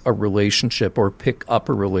restart a relationship or pick up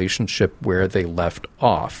a relationship where they left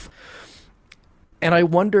off. And I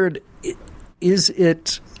wondered, is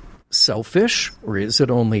it selfish or is it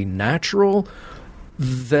only natural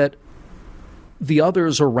that the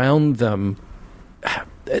others around them,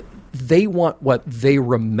 they want what they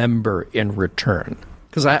remember in return?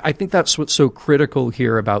 Because I think that's what's so critical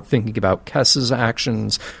here about thinking about Kess's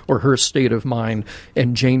actions or her state of mind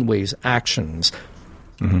and Janeway's actions.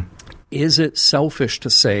 Mm-hmm. Is it selfish to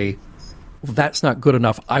say, well, that's not good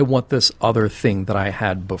enough, I want this other thing that I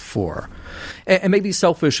had before? And maybe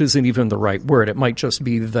selfish isn't even the right word. It might just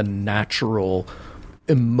be the natural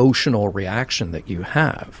emotional reaction that you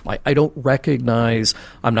have. Like, I don't recognize,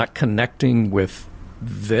 I'm not connecting with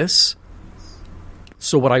this.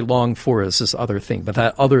 So what I long for is this other thing, but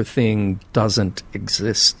that other thing doesn't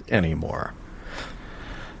exist anymore.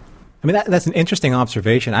 I mean, that's an interesting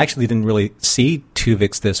observation. I actually didn't really see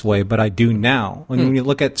Tuvix this way, but I do now. When you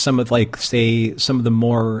look at some of, like, say, some of the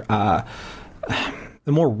more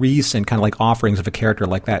recent kind of like offerings of a character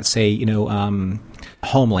like that, say,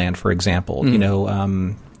 Homeland, for example,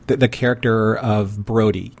 the character of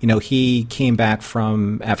Brody, he came back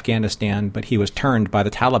from Afghanistan, but he was turned by the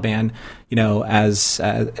Taliban, as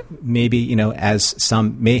maybe, as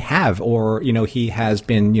some may have, or, he has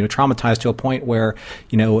been, traumatized to a point where,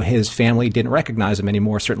 his family didn't recognize him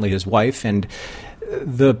anymore, certainly his wife, and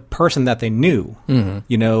the person that they knew,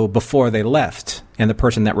 before they left and the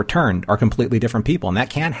person that returned are completely different people. And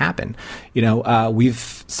that can happen.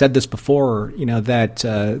 We've said this before,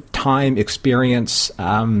 that time, experience,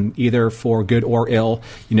 either for good or ill,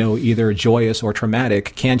 either joyous or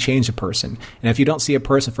traumatic, can change a person. And if you don't see a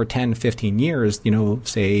person for 10, 15 years,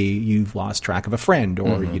 say you've lost track of a friend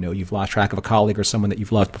or, you've lost track of a colleague or someone that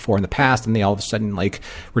you've loved before in the past, and they all of a sudden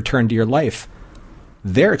return to your life.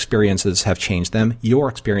 Their experiences have changed them. Your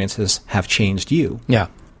experiences have changed you. Yeah.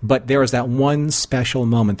 But there is that one special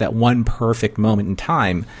moment, that one perfect moment in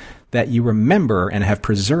time that you remember and have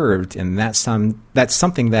preserved, and that's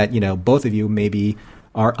something that, both of you maybe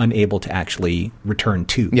are unable to actually return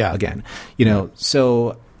to again.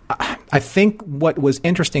 So I think what was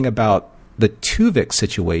interesting about the Tuvix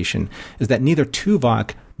situation is that neither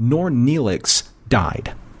Tuvok nor Neelix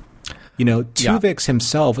died. Tuvix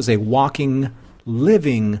himself is a walking,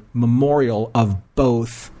 living memorial of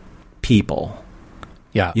both people.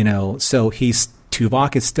 Yeah. So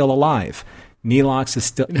Tuvok is still alive. Neelix is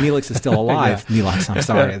still alive. Neelix, I'm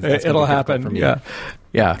sorry. It'll happen. For me.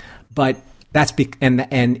 Yeah. But that's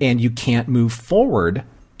and you can't move forward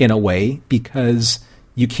in a way because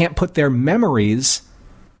you can't put their memories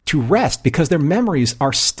to rest because their memories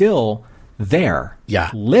are still there. Yeah.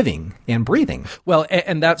 Living and breathing. Well,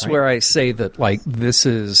 and that's where I say that this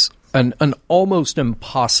is an almost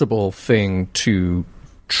impossible thing to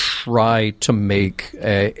try to make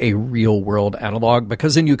a real world analog,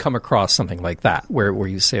 because then you come across something like that where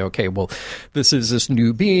you say, okay, well, this is this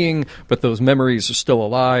new being, but those memories are still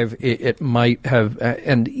alive. It might have,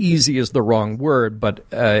 and easy is the wrong word, but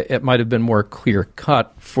it might have been more clear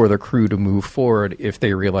cut for the crew to move forward if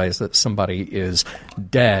they realize that somebody is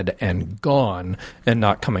dead and gone and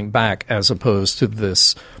not coming back, as opposed to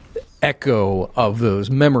this echo of those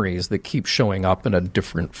memories that keep showing up in a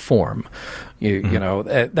different form. You know,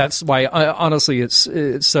 that's why honestly it's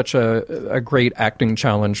such a great acting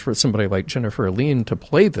challenge for somebody like Jennifer Lean to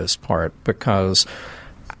play this part, because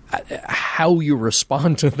how you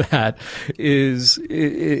respond to that is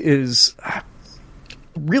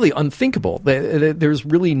really unthinkable. There's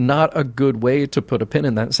really not a good way to put a pin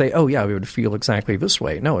in that and say, oh yeah, we would feel exactly this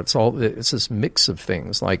way. No, it's this mix of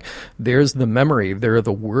things. Like, there's the memory, there are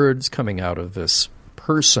the words coming out of this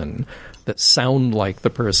person that sound like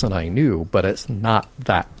the person I knew, but it's not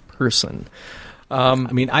that person.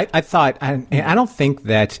 I thought, and I don't think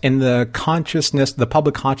that in the consciousness, the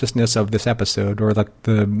public consciousness of this episode, or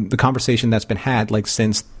the conversation that's been had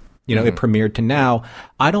since it premiered to now,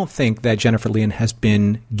 I don't think that Jennifer Lean has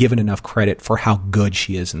been given enough credit for how good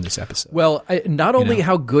she is in this episode. Well, not only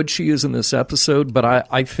how good she is in this episode, but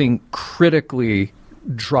I think critically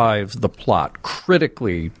drives the plot,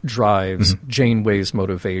 critically drives Janeway's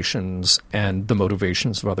motivations and the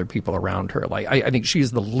motivations of other people around her. Like, I think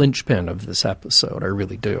she's the linchpin of this episode. I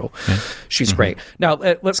really do. She's great. Now,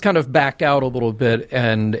 let's kind of back out a little bit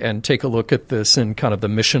and take a look at this in kind of the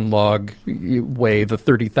mission log way, the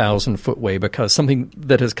 30,000-foot way, because something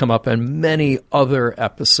that has come up in many other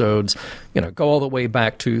episodes, go all the way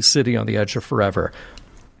back to City on the Edge of Forever.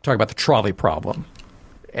 Talk about the trolley problem.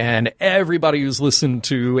 And everybody who's listened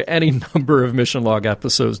to any number of mission log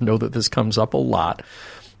episodes know that this comes up a lot.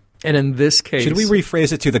 And in this case... Should we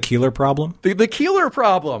rephrase it to the Keeler problem? The Keeler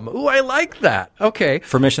problem. Ooh, I like that. Okay.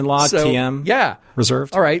 For mission log, TM? Yeah.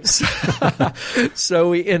 Reserved? All right.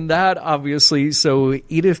 So in that, obviously,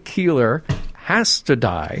 Edith Keeler has to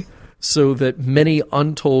die so that many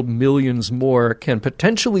untold millions more can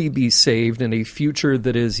potentially be saved in a future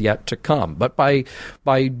that is yet to come. But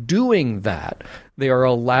by doing that, they are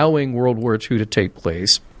allowing World War II to take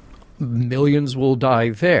place. Millions will die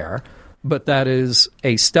there, but that is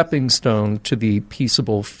a stepping stone to the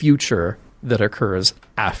peaceable future that occurs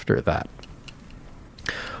after that.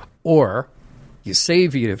 Or you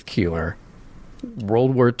save Edith Keeler,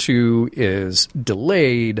 World War II is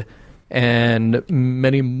delayed, and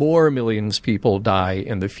many more millions of people die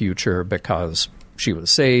in the future because she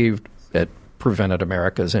was saved. It prevented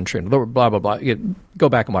America's entry into blah, blah, blah. Go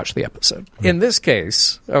back and watch the episode. In this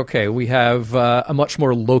case, we have a much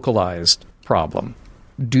more localized problem.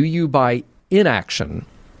 Do you, by inaction,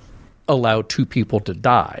 allow two people to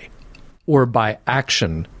die? Or by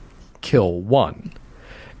action, kill one?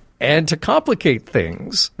 And to complicate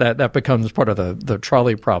things, that becomes part of the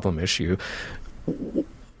trolley problem issue.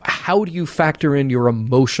 How do you factor in your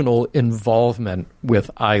emotional involvement with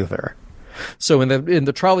either? So in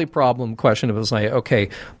the trolley problem question, it was like, okay,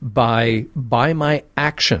 by my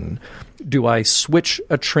action, do I switch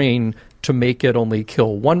a train to make it only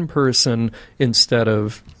kill one person instead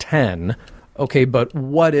of 10? Okay, but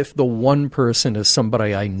what if the one person is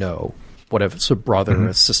somebody I know? What if it's a brother,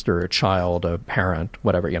 a sister, a child, a parent,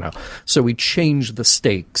 whatever, So we change the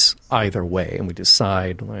stakes either way, and we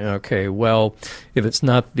decide, okay, well, if it's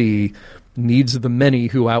not the needs of the many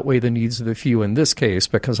who outweigh the needs of the few in this case,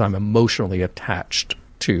 because I'm emotionally attached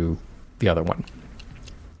to the other one.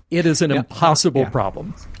 It is an impossible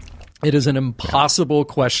problem. It is an impossible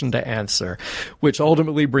question to answer, which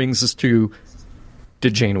ultimately brings us to,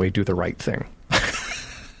 did Janeway do the right thing?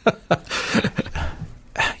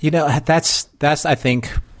 That's I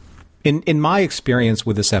think, in my experience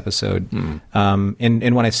with this episode,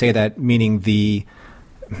 and when I say that, meaning the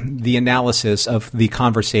analysis of the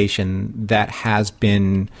conversation that has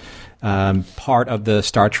been part of the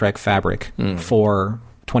Star Trek fabric for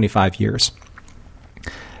 25 years.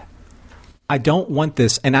 I don't want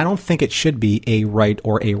this, and I don't think it should be a right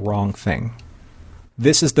or a wrong thing.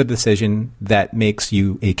 This is the decision that makes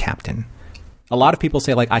you a captain. A lot of people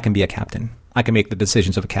say, I can be a captain. I can make the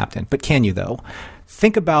decisions of a captain. But can you, though?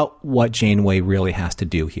 Think about what Janeway really has to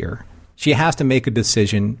do here. She has to make a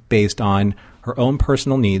decision based on her own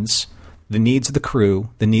personal needs, the needs of the crew,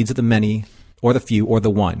 the needs of the many, or the few, or the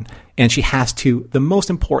one. And she has to, the most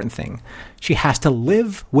important thing, she has to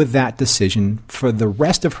live with that decision for the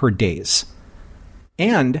rest of her days.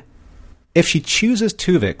 And if she chooses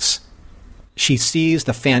Tuvix, she sees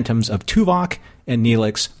the phantoms of Tuvok and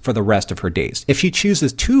Neelix for the rest of her days. If she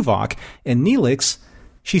chooses Tuvok and Neelix,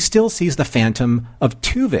 she still sees the phantom of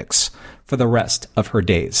Tuvix for the rest of her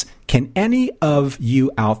days. Can any of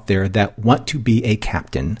you out there that want to be a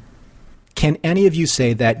captain, can any of you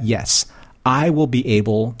say that, yes, I will be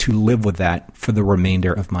able to live with that for the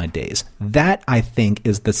remainder of my days? That, I think,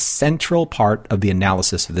 is the central part of the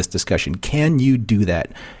analysis of this discussion. Can you do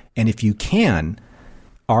that? And if you can,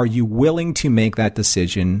 are you willing to make that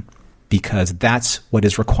decision because that's what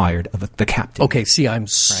is required of the captain? Okay, see, I'm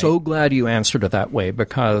so glad you answered it that way,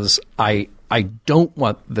 because I don't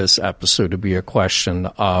want this episode to be a question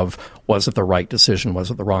of, was it the right decision,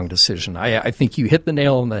 was it the wrong decision? I think you hit the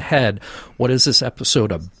nail on the head. What is this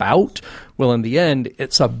episode about? Well, in the end,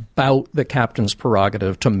 it's about the captain's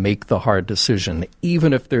prerogative to make the hard decision,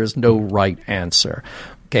 even if there's no right answer.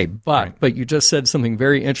 Okay, but you just said something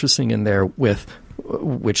very interesting in there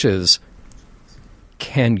which is,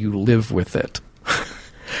 can you live with it?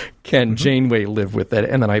 Can Janeway live with it?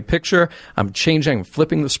 And then I'm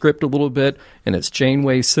flipping the script a little bit, and it's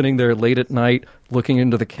Janeway sitting there late at night looking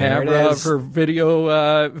into the camera of her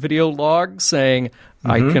video log saying,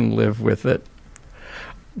 I can live with it.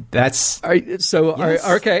 That's... okay.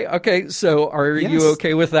 So are you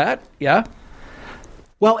okay with that? Yeah?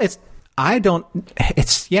 Well, I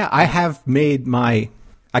have made my...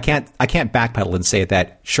 I can't backpedal and say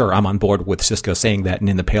that, sure, I'm on board with Sisko saying that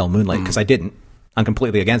in the Pale Moonlight, because I didn't. I'm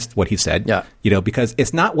completely against what he said. Yeah. Because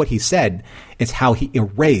it's not what he said, it's how he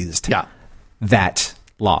erased that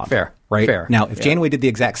log. Fair. Right? Fair. Now, if Janeway did the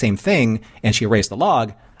exact same thing and she erased the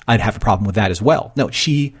log, I'd have a problem with that as well. No,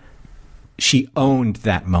 she owned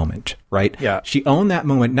that moment, right? Yeah. She owned that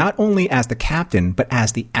moment not only as the captain, but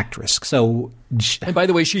as the actress. So, and by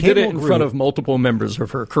the way, she did it in front of multiple members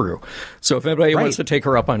of her crew. So if anybody wants to take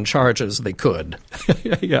her up on charges, they could.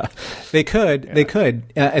 Yeah. They could. Yeah. They could,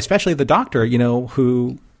 especially the doctor,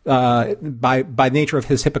 who by nature of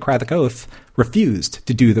his Hippocratic oath, refused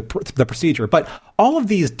to do the procedure. But all of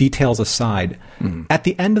these details aside, at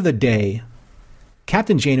the end of the day,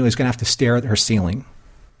 Captain Janeway is going to have to stare at her ceiling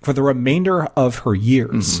for the remainder of her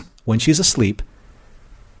years when she's asleep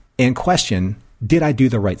and question, did I do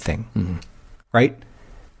the right thing? Right?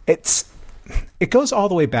 It goes all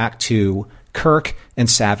the way back to Kirk and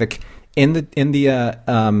Saavik in the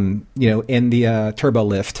turbo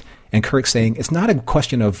lift, and Kirk saying it's not a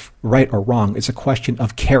question of right or wrong, it's a question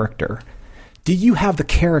of character. Do you have the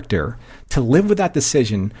character to live with that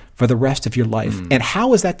decision for the rest of your life? And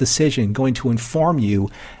how is that decision going to inform you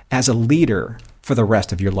as a leader for the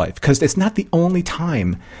rest of your life? Because it's not the only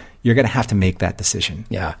time you're going to have to make that decision.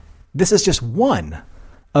 Yeah. This is just one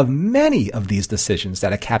of many of these decisions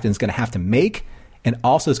that a captain's going to have to make, and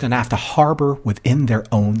also is going to have to harbor within their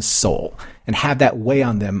own soul and have that weigh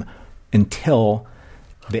on them until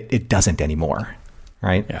it doesn't anymore.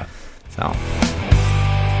 Right? Yeah. So.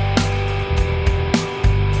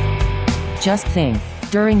 Just think,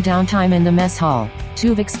 during downtime in the mess hall,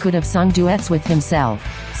 Tuvix could have sung duets with himself.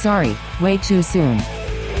 Sorry, way too soon.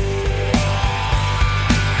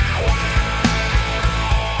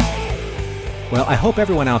 Well, I hope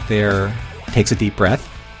everyone out there takes a deep breath,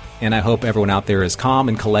 and I hope everyone out there is calm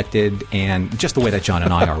and collected, and just the way that John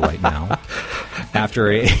and I are right now.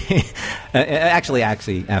 After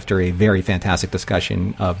after a very fantastic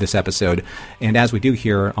discussion of this episode, and as we do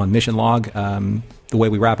here on Mission Log, the way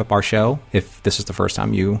we wrap up our show, if this is the first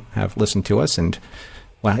time you have listened to us, and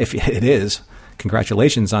well, if it is,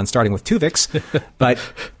 congratulations on starting with Tuvix, but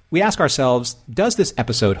we ask ourselves, does this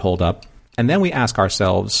episode hold up? And then we ask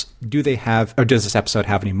ourselves, does this episode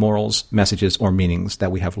have any morals, messages, or meanings that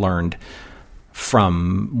we have learned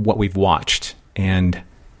from what we've watched? And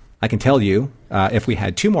I can tell you, if we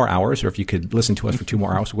had 2 more hours, or if you could listen to us for 2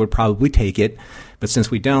 more hours, we would probably take it. But since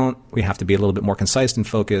we don't, we have to be a little bit more concise and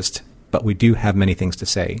focused. But we do have many things to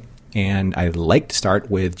say. And I'd like to start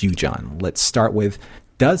with you, John. Let's start with,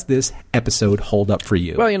 does this episode hold up for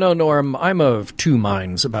you? Well, Norm, I'm of 2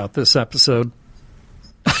 minds about this episode.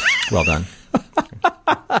 Well done.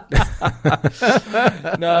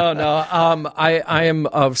 No. I am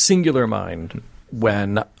of singular mind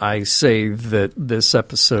when I say that this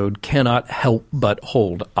episode cannot help but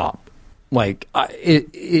hold up. Like,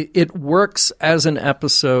 it works as an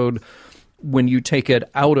episode when you take it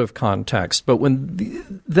out of context, but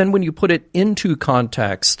when you put it into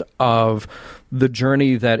context of the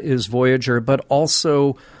journey that is Voyager, but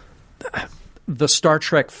also the Star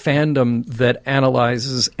Trek fandom that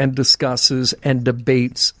analyzes and discusses and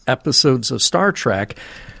debates episodes of Star Trek,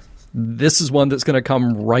 this is one that's going to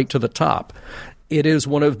come right to the top. It is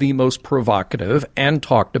one of the most provocative and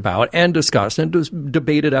talked about and discussed and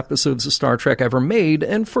debated episodes of Star Trek ever made,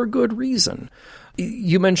 and for good reason.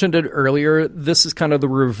 You mentioned it earlier. This is kind of the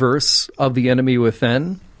reverse of The Enemy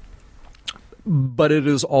Within, but it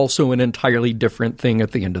is also an entirely different thing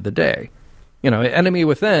at the end of the day. Enemy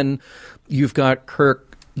Within, you've got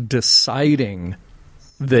Kirk deciding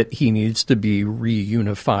that he needs to be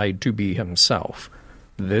reunified to be himself.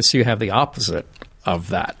 This, you have the opposite of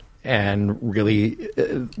that. And really,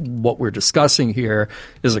 what we're discussing here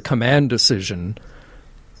is a command decision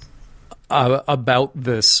about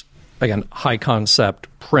this, again, high concept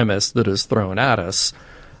premise that is thrown at us,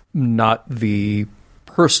 not the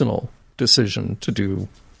personal decision to do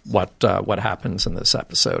what happens in this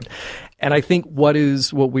episode. And I think what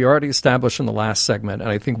we already established in the last segment,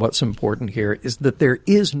 and I think what's important here, is that there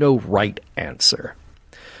is no right answer.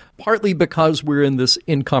 Partly because we're in this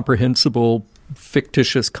incomprehensible,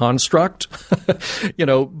 fictitious construct,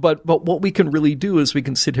 but what we can really do is we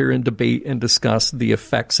can sit here and debate and discuss the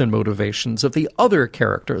effects and motivations of the other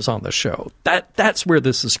characters on the show. That's where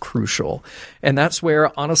this is crucial. And that's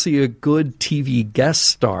where, honestly, a good TV guest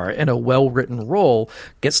star in a well-written role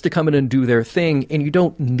gets to come in and do their thing, and you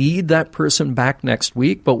don't need that person back next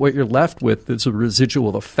week, but what you're left with is a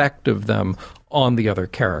residual effect of them on the other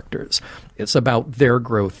characters. It's about their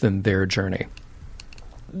growth and their journey.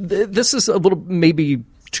 This is a little maybe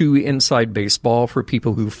too inside baseball for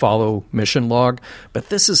people who follow Mission Log, but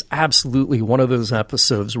this is absolutely one of those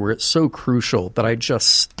episodes where it's so crucial that I just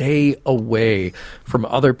stay away from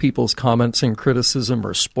other people's comments and criticism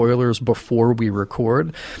or spoilers before we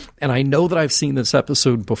record. And I know that I've seen this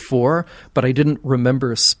episode before, but I didn't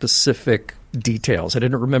remember specific details. I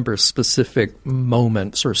didn't remember specific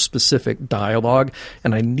moments or specific dialogue,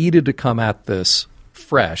 and I needed to come at this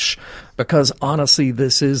fresh, because honestly,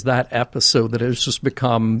 this is that episode that has just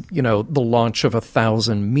become, the launch of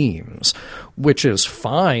 1,000 memes, which is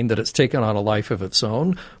fine that it's taken on a life of its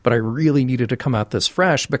own, but I really needed to come at this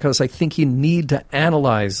fresh because I think you need to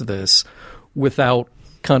analyze this without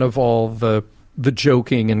kind of all the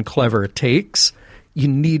joking and clever takes. You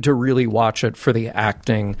need to really watch it for the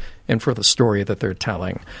acting and for the story that they're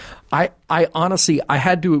telling. I honestly, I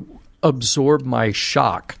had to absorb my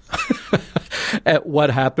shock at what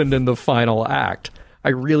happened in the final act. I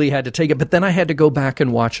really had to take it, but then I had to go back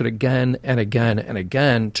and watch it again and again and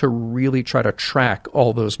again to really try to track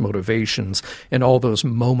all those motivations and all those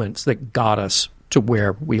moments that got us to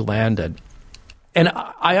where we landed. And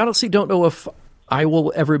I honestly don't know if I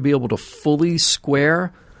will ever be able to fully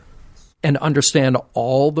square and understand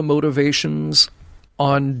all the motivations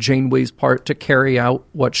on Janeway's part to carry out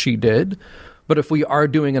what she did. But if we are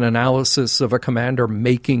doing an analysis of a commander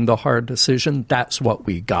making the hard decision, that's what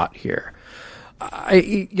we got here.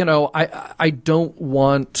 I don't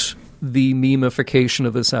want the memification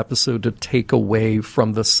of this episode to take away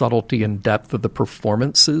from the subtlety and depth of the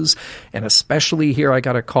performances. And especially here, I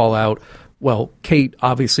got to call out, well, Kate,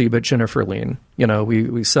 obviously, but Jennifer Lean.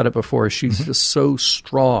 We said it before. She's just so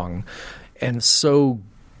strong and so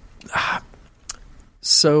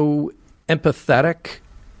empathetic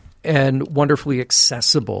and wonderfully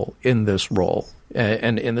accessible in this role,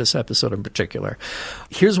 and in this episode in particular.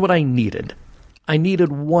 Here's what I needed. I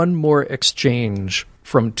needed one more exchange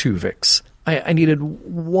from Tuvix. I needed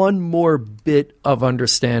one more bit of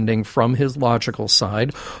understanding from his logical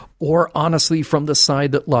side, or honestly from the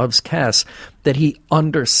side that loves Kes, that he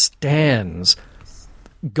understands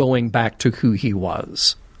going back to who he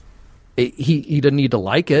was. He didn't need to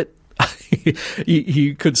like it.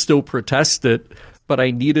 he could still protest it, but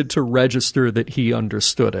I needed to register that he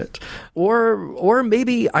understood it. Or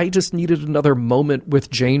maybe I just needed another moment with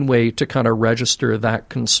Janeway to kind of register that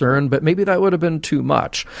concern, but maybe that would have been too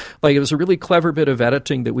much. Like, it was a really clever bit of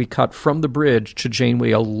editing that we cut from the bridge to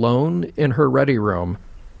Janeway alone in her ready room,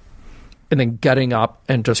 and then getting up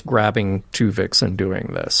and just grabbing Tuvix and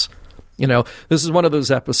doing this. This is one of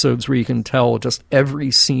those episodes where you can tell just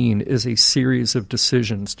every scene is a series of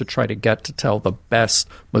decisions to try to get to tell the best,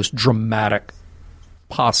 most dramatic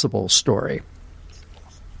possible story.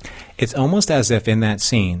 It's almost as if in that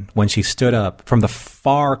scene, when she stood up from the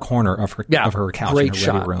far corner of her couch in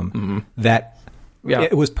her ready room, that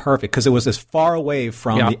it was perfect because it was as far away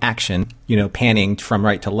from the action, panning from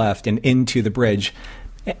right to left and into the bridge.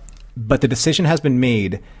 But the decision has been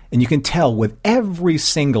made, and you can tell with every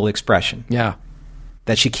single expression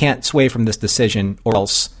that she can't sway from this decision, or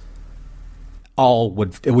else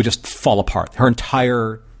it would just fall apart. Her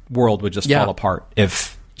entire world would just fall apart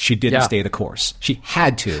if she didn't stay the course. She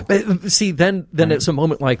had to. But see, then it's a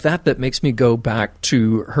moment like that makes me go back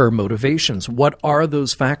to her motivations. What are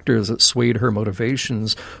those factors that swayed her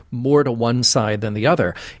motivations more to one side than the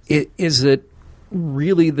other? Is it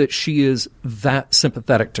really that she is that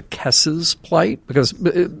sympathetic to Kes's plight? Because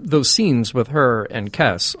those scenes with her and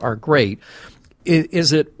Kes are great.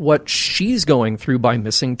 Is it what she's going through by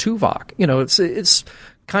missing Tuvok? It's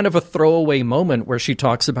kind of a throwaway moment where she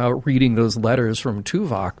talks about reading those letters from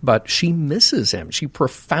Tuvok, but she misses him. She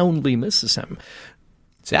profoundly misses him.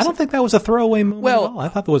 See, I don't think that was a throwaway moment at all. I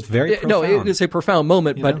thought that was very profound. No, it is a profound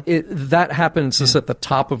moment, but that happens just at the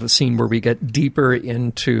top of a scene where we get deeper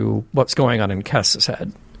into what's going on in Kes's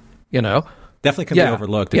head. Definitely can be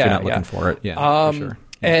overlooked if you're not looking for it. For sure.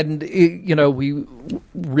 And, we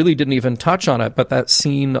really didn't even touch on it, but that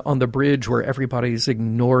scene on the bridge where everybody's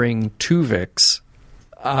ignoring Tuvix,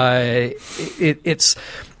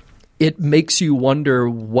 it makes you wonder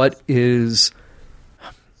what is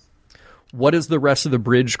the rest of the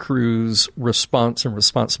bridge crew's response and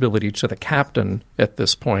responsibility to the captain at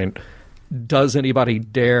this point? Does anybody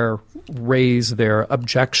dare raise their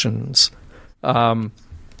objections? I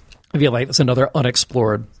feel like it's another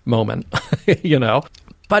unexplored moment,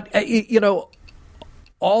 But,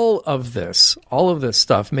 all of this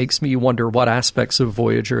stuff makes me wonder what aspects of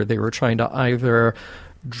Voyager they were trying to either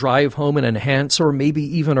drive home and enhance or maybe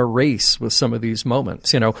even erase with some of these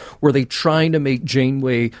moments? Were they trying to make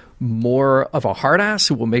Janeway more of a hard ass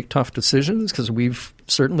who will make tough decisions? Because we've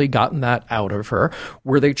certainly gotten that out of her.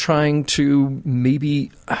 Were they trying to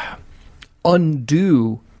maybe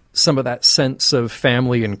undo some of that sense of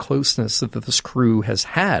family and closeness that this crew has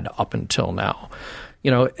had up until now?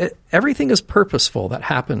 Everything is purposeful that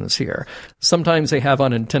happens here. Sometimes they have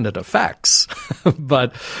unintended effects,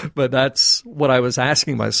 but that's what I was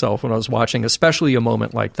asking myself when I was watching, especially a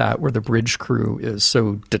moment like that where the bridge crew is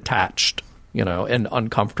so detached, and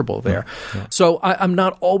uncomfortable there. Yeah. So I'm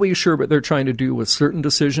not always sure what they're trying to do with certain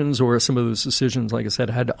decisions, or some of those decisions, like I said,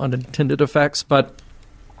 had unintended effects. But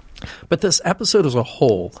this episode as a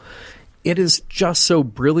whole, it is just so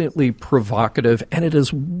brilliantly provocative, and it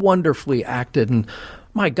is wonderfully acted. And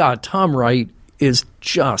my God, Tom Wright is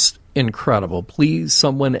just incredible. Please,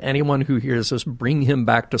 anyone who hears this, bring him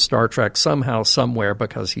back to Star Trek somehow, somewhere,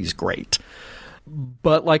 because he's great.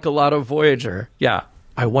 But like a lot of Voyager,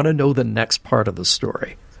 I want to know the next part of the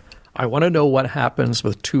story. I want to know what happens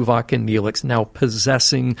with Tuvok and Neelix now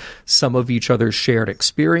possessing some of each other's shared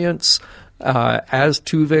experience. As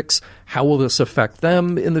Tuvix, how will this affect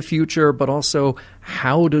them in the future? But also,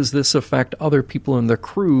 how does this affect other people in the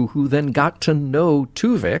crew who then got to know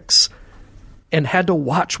Tuvix and had to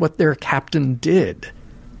watch what their captain did?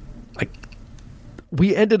 Like,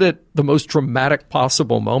 we ended at the most dramatic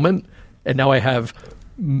possible moment, and now I have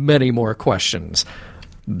many more questions.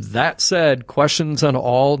 That said, questions and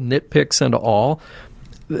all, nitpicks and all,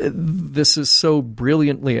 this is so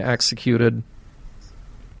brilliantly executed,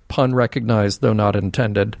 pun recognized though not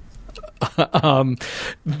intended,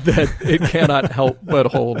 that it cannot help but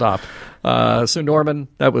hold up. So Norman,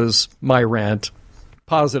 that was my rant.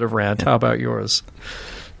 Positive rant. How about yours?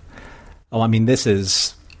 Oh, I mean, this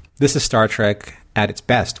is Star Trek at its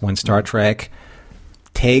best, when Star Trek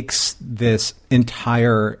takes this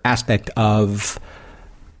entire aspect of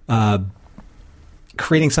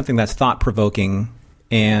creating something that's thought-provoking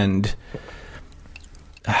and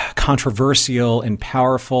controversial and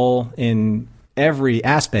powerful in every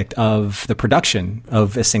aspect of the production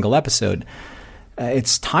of a single episode.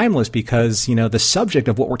 It's timeless because, the subject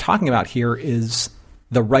of what we're talking about here is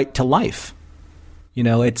the right to life.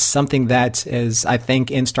 It's something that, as I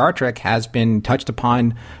think in Star Trek, has been touched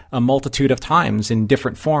upon a multitude of times in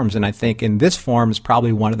different forms. And I think in this form is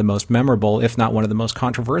probably one of the most memorable, if not one of the most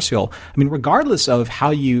controversial. I mean, regardless of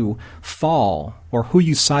how you fall or who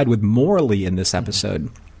you side with morally in this episode,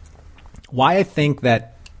 why I think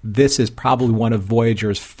that this is probably one of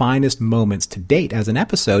Voyager's finest moments to date as an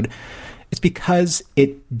episode is because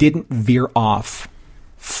it didn't veer off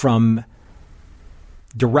from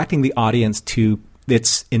directing the audience to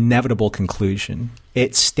its inevitable conclusion.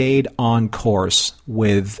 It stayed on course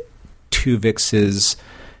with Tuvix's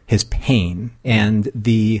his pain and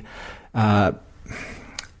the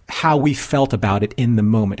how we felt about it in the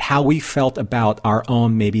moment, how we felt about our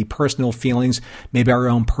own maybe personal feelings, maybe our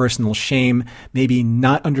own personal shame, maybe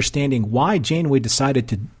not understanding why Janeway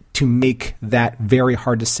decided to make that very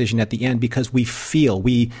hard decision at the end, because we feel,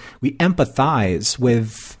 we empathize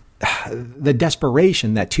with the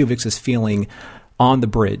desperation that Tuvix is feeling on the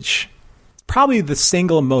bridge. Probably the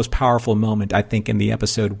single most powerful moment, I think, in the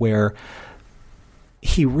episode, where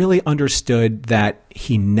he really understood that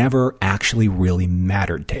he never actually really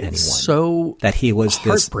mattered to anyone. So that he was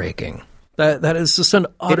heartbreaking. That is just an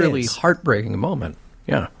utterly heartbreaking moment.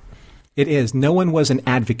 Yeah. It is. No one was an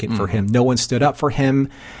advocate for him. No one stood up for him.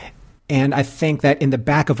 And I think that in the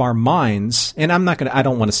back of our minds, and I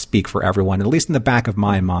don't want to speak for everyone, at least in the back of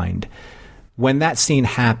my mind, when that scene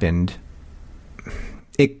happened,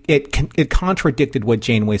 it contradicted what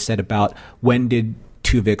Janeway said about when did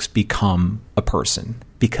Tuvix become a person,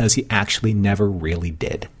 because he actually never really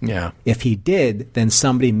did. Yeah. If he did, then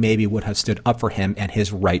somebody maybe would have stood up for him and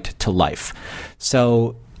his right to life.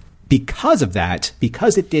 So because of that,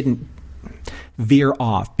 because it didn't veer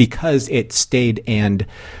off, because it stayed and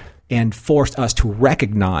forced us to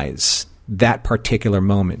recognize that particular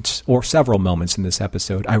moment, or several moments in this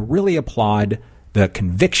episode, I really applaud the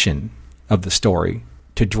conviction of the story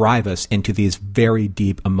to drive us into these very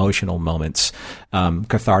deep emotional moments,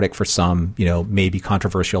 cathartic for some, maybe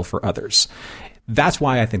controversial for others. That's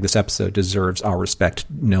why I think this episode deserves our respect,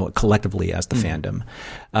 collectively as the fandom.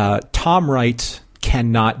 Tom Wright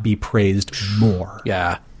cannot be praised more.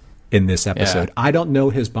 Yeah. In this episode. Yeah. I don't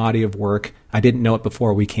know his body of work. I didn't know it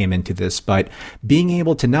before we came into this, but being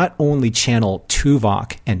able to not only channel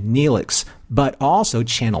Tuvok and Neelix, but also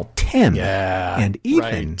channel Tim and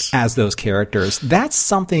Ethan as those characters, that's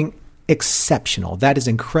something exceptional. That is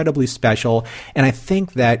incredibly special. And I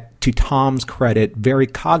think that, to Tom's credit, very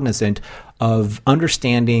cognizant of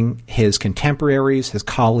understanding his contemporaries, his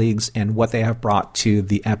colleagues, and what they have brought to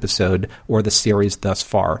the episode or the series thus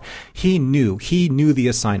far. He knew the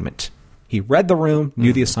assignment. He read the room,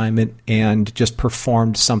 knew the assignment, and just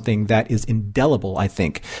performed something that is indelible, I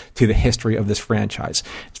think, to the history of this franchise.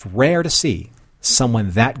 It's rare to see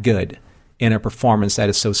someone that good in a performance that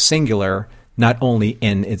is so singular, not only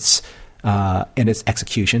in its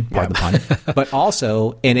execution, pardon the pun, but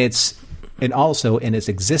also in its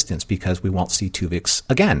existence, because we won't see Tuvix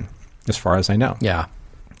again, as far as I know. Yeah.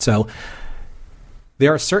 So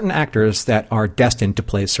there are certain actors that are destined to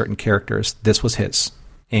play certain characters. This was his.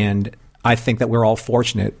 And I think that we're all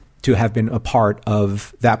fortunate to have been a part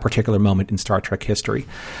of that particular moment in Star Trek history.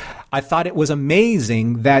 I thought it was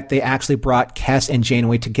amazing that they actually brought Kes and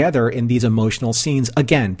Janeway together in these emotional scenes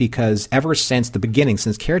again, because ever since the beginning,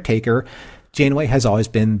 since Caretaker, Janeway has always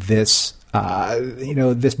been this,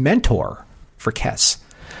 this mentor for Kes.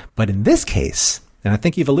 But in this case, and I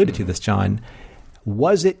think you've alluded to this, John,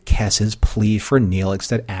 was it Kes's plea for Neelix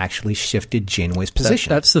that actually shifted Janeway's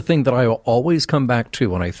position? That's the thing that I will always come back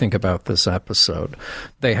to when I think about this episode.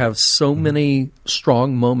 They have so many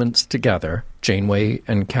strong moments together, Janeway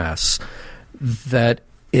and Kes, that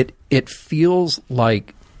it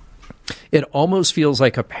almost feels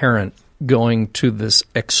like a parent going to this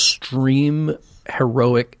extreme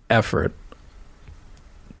heroic effort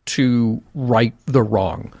to right the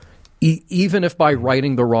wrong. Even if by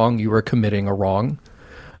righting the wrong you are committing a wrong,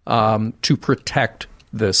 to protect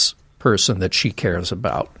this person that she cares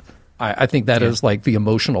about. I think that is like the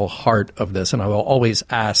emotional heart of this, and I will always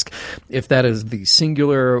ask if that is the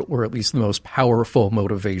singular or at least the most powerful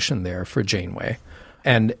motivation there for Janeway.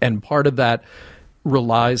 And part of that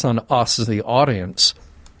relies on us as the audience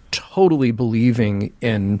totally believing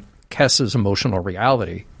in Kes's emotional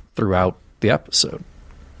reality throughout the episode.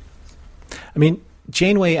 I mean,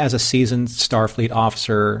 Janeway, as a seasoned Starfleet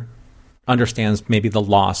officer, understands maybe the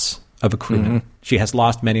loss of a crewman. Mm-hmm. She has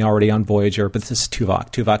lost many already on Voyager, but this is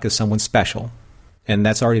Tuvok. Tuvok is someone special, and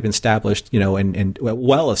that's already been established, and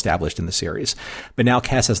well established in the series. But now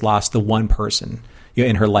Kes has lost the one person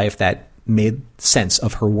in her life that made sense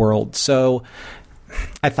of her world. So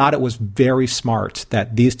I thought it was very smart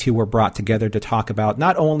that these two were brought together to talk about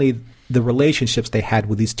not only the relationships they had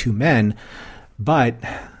with these two men, but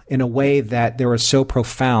in a way that they were so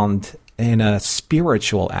profound in a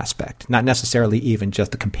spiritual aspect, not necessarily even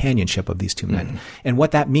just the companionship of these two men, and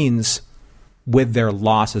what that means with their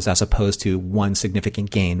losses as opposed to one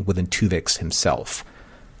significant gain within Tuvix himself.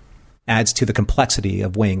 Adds to the complexity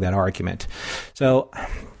of weighing that argument. So,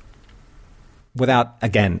 without,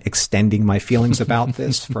 again, extending my feelings about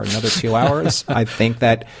this for another 2 hours, I think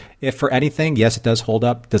that if for anything, yes, it does hold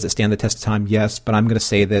up. Does it stand the test of time? Yes. But I'm going to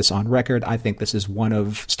say this on record. I think this is one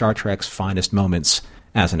of Star Trek's finest moments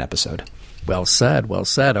as an episode. Well said, well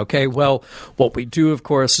said. Okay, well, what we do, of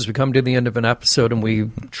course, is we come to the end of an episode and we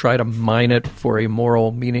try to mine it for a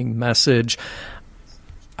moral meaning message.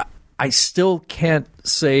 I still can't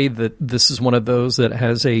say that this is one of those that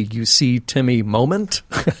has a "you see Timmy" moment,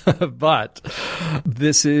 but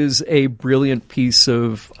this is a brilliant piece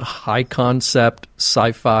of high-concept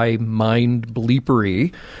sci-fi mind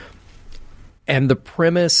bleepery, and the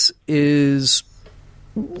premise is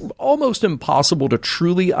almost impossible to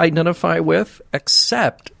truly identify with,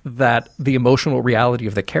 except that the emotional reality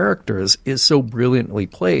of the characters is so brilliantly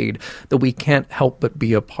played that we can't help but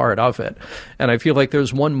be a part of it. And I feel like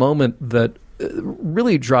there's one moment that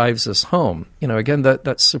really drives us home. Again,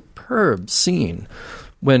 that superb scene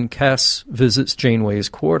when Kes visits Janeway's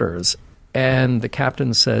quarters and the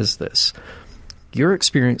captain says this: "You're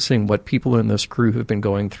experiencing what people in this crew have been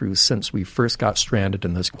going through since we first got stranded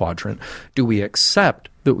in this quadrant. Do we accept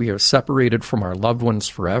that we are separated from our loved ones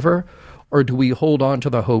forever, or do we hold on to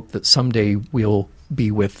the hope that someday we'll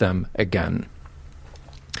be with them again?"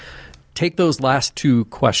 Take those last two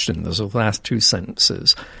questions, those last two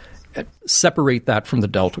sentences, separate that from the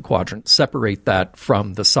Delta Quadrant, separate that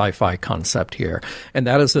from the sci-fi concept here. And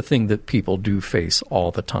that is the thing that people do face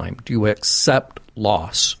all the time. Do you accept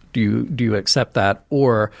loss? Do you accept that?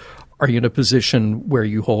 Or are you in a position where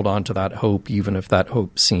you hold on to that hope, even if that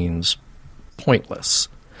hope seems pointless?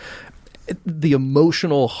 The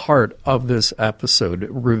emotional heart of this episode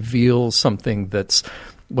reveals something that's,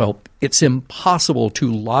 it's impossible to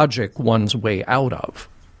logic one's way out of.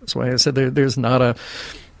 That's why I said there's not a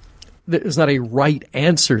right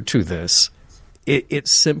answer to this.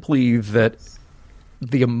 It's simply that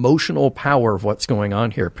the emotional power of what's going on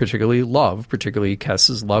here, particularly love, particularly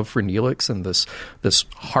Kess's love for Neelix and this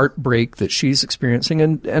heartbreak that she's experiencing,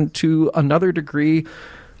 and to another degree,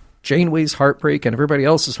 Janeway's heartbreak and everybody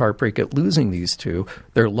else's heartbreak at losing these two.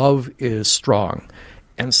 Their love is strong.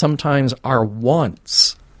 And sometimes our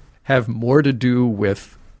wants have more to do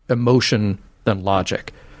with emotion than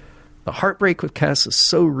logic. The heartbreak with Kess is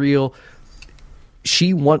so real.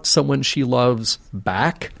 She wants someone she loves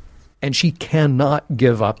back, and she cannot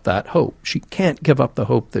give up that hope. She can't give up the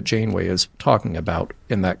hope that Janeway is talking about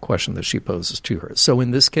in that question that she poses to her. So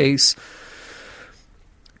in this case,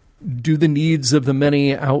 do the needs of the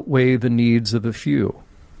many outweigh the needs of the few?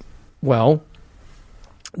 Well,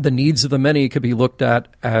 the needs of the many could be looked at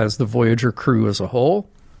as the Voyager crew as a whole.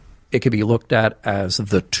 It could be looked at as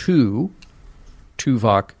the two,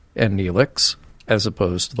 Tuvok and Neelix, as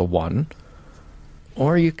opposed to the one.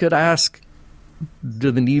 Or you could ask,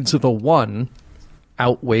 do the needs of the one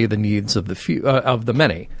outweigh the needs of the few, of the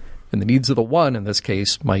many? And the needs of the one in this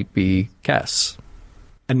case might be Kess.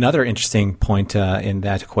 Another interesting point in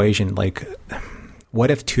that equation, like, what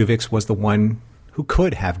if Tuvix was the one who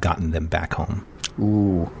could have gotten them back home?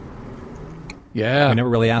 Ooh. Yeah. We never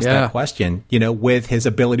really asked that question, with his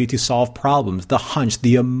ability to solve problems, the hunch,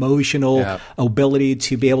 the emotional ability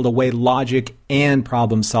to be able to weigh logic and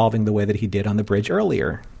problem solving the way that he did on the bridge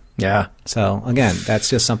earlier. Yeah. So again, that's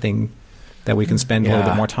just something that we can spend a little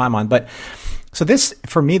bit more time on. But so this,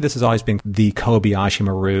 for me, this has always been the Kobayashi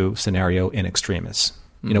Maru scenario in extremis.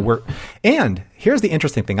 And here's the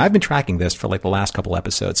interesting thing. I've been tracking this for like the last couple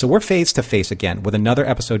episodes. So we're face to face again with another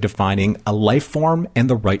episode defining a life form and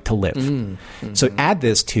the right to live. Mm-hmm. So add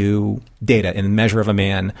this to Data in Measure of a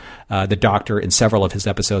Man, the Doctor in several of his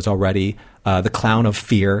episodes already, the Clown of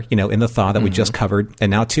Fear, in the Thaw that we just covered,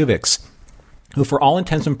 and now Tuvix, who for all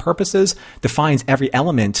intents and purposes defines every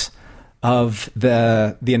element of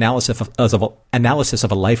the analysis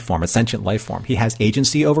of a life form, a sentient life form. He has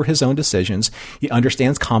agency over his own decisions. He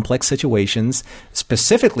understands complex situations,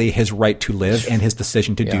 specifically his right to live and his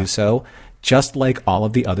decision to do so, just like all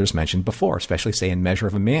of the others mentioned before, especially, say, in Measure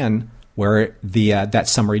of a Man, where the that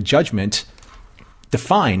summary judgment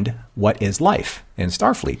defined what is life in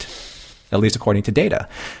Starfleet, at least according to Data.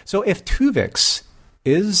 So if Tuvix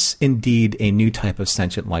is indeed a new type of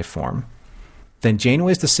sentient life form, then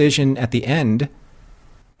Janeway's decision at the end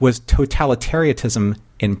was totalitarianism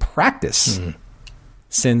in practice,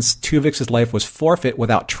 since Tuvix's life was forfeit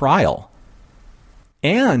without trial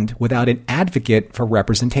and without an advocate for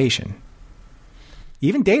representation.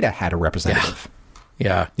 Even Data had a representative.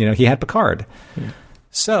 Yeah. He had Picard. Yeah.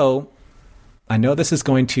 So I know this is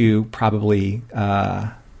going to probably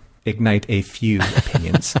ignite a few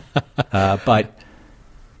opinions, but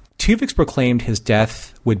Tuvix proclaimed his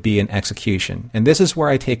death would be an execution. And this is where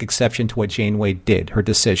I take exception to what Janeway did, her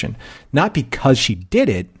decision. Not because she did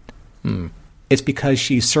it, it's because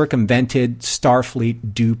she circumvented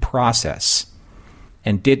Starfleet due process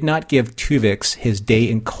and did not give Tuvix his day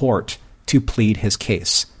in court to plead his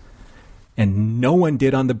case. And no one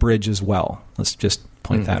did on the bridge as well. Let's just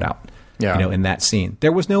point that out. Yeah. In that scene.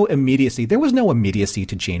 There was no immediacy. There was no immediacy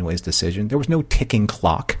to Janeway's decision. There was no ticking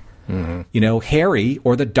clock. Harry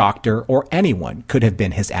or the Doctor or anyone could have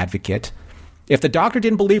been his advocate. If the Doctor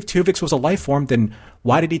didn't believe Tuvix was a life form, then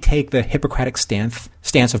why did he take the Hippocratic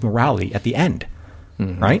stance of morality at the end?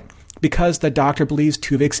 Right? Because the Doctor believes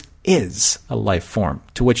Tuvix is a life form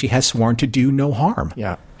to which he has sworn to do no harm.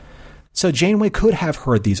 Yeah. So Janeway could have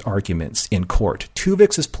heard these arguments in court.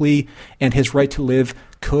 Tuvix's plea and his right to live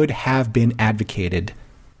could have been advocated,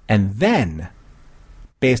 and then,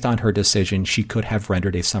 based on her decision, she could have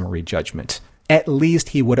rendered a summary judgment. At least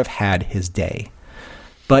he would have had his day.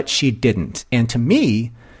 But she didn't. And to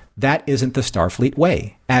me, that isn't the Starfleet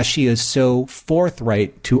way, as she is so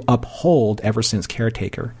forthright to uphold ever since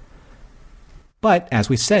Caretaker. But, as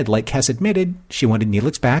we said, like Kess admitted, she wanted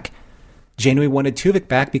Neelix back. Janeway wanted Tuvix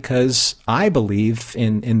back because I believe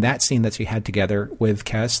in that scene that she had together with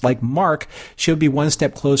Kess, like Mark, she would be one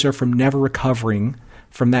step closer from never recovering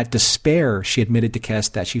from that despair she admitted to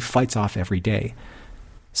Kess that she fights off every day.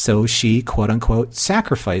 So she, quote-unquote,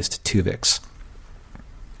 sacrificed Tuvix.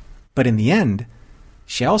 But in the end,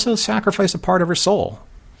 she also sacrificed a part of her soul,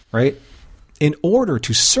 right? In order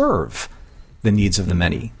to serve the needs of the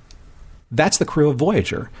many. That's the crew of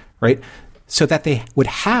Voyager, right? So that they would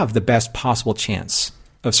have the best possible chance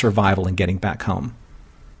of survival and getting back home.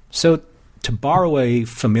 So, to borrow a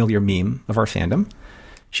familiar meme of our fandom,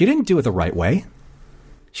 she didn't do it the right way.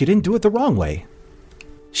 She didn't do it the wrong way.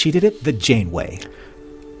 She did it the Jane way.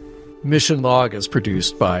 Mission Log is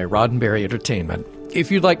produced by Roddenberry Entertainment. If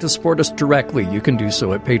you'd like to support us directly, you can do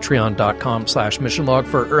so at patreon.com/missionlog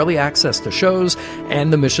for early access to shows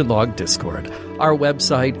and the Mission Log Discord. Our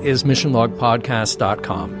website is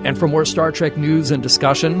missionlogpodcast.com. And for more Star Trek news and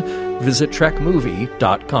discussion, visit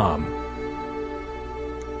trekmovie.com.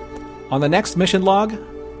 On the next Mission Log,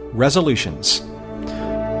 resolutions.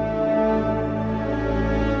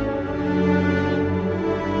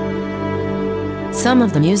 Some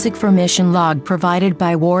of the music for Mission Log provided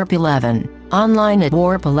by Warp 11, online at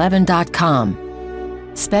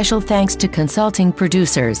warp11.com. Special thanks to consulting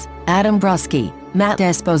producers Adam Brusky, Matt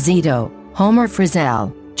Esposito, Homer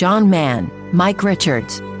Frizzell, John Mann, Mike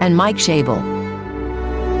Richards, and Mike Schabel.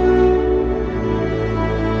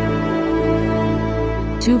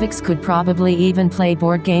 Tuvix could probably even play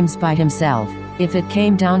board games by himself, if it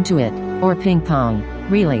came down to it, or ping pong.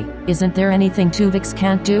 Really, isn't there anything Tuvix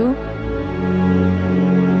can't do?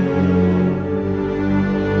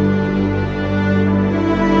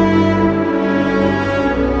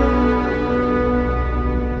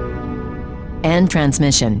 End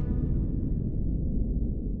transmission.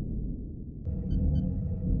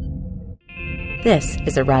 This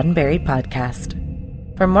is a Roddenberry podcast.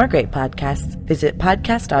 For more great podcasts, visit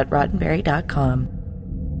podcast.roddenberry.com.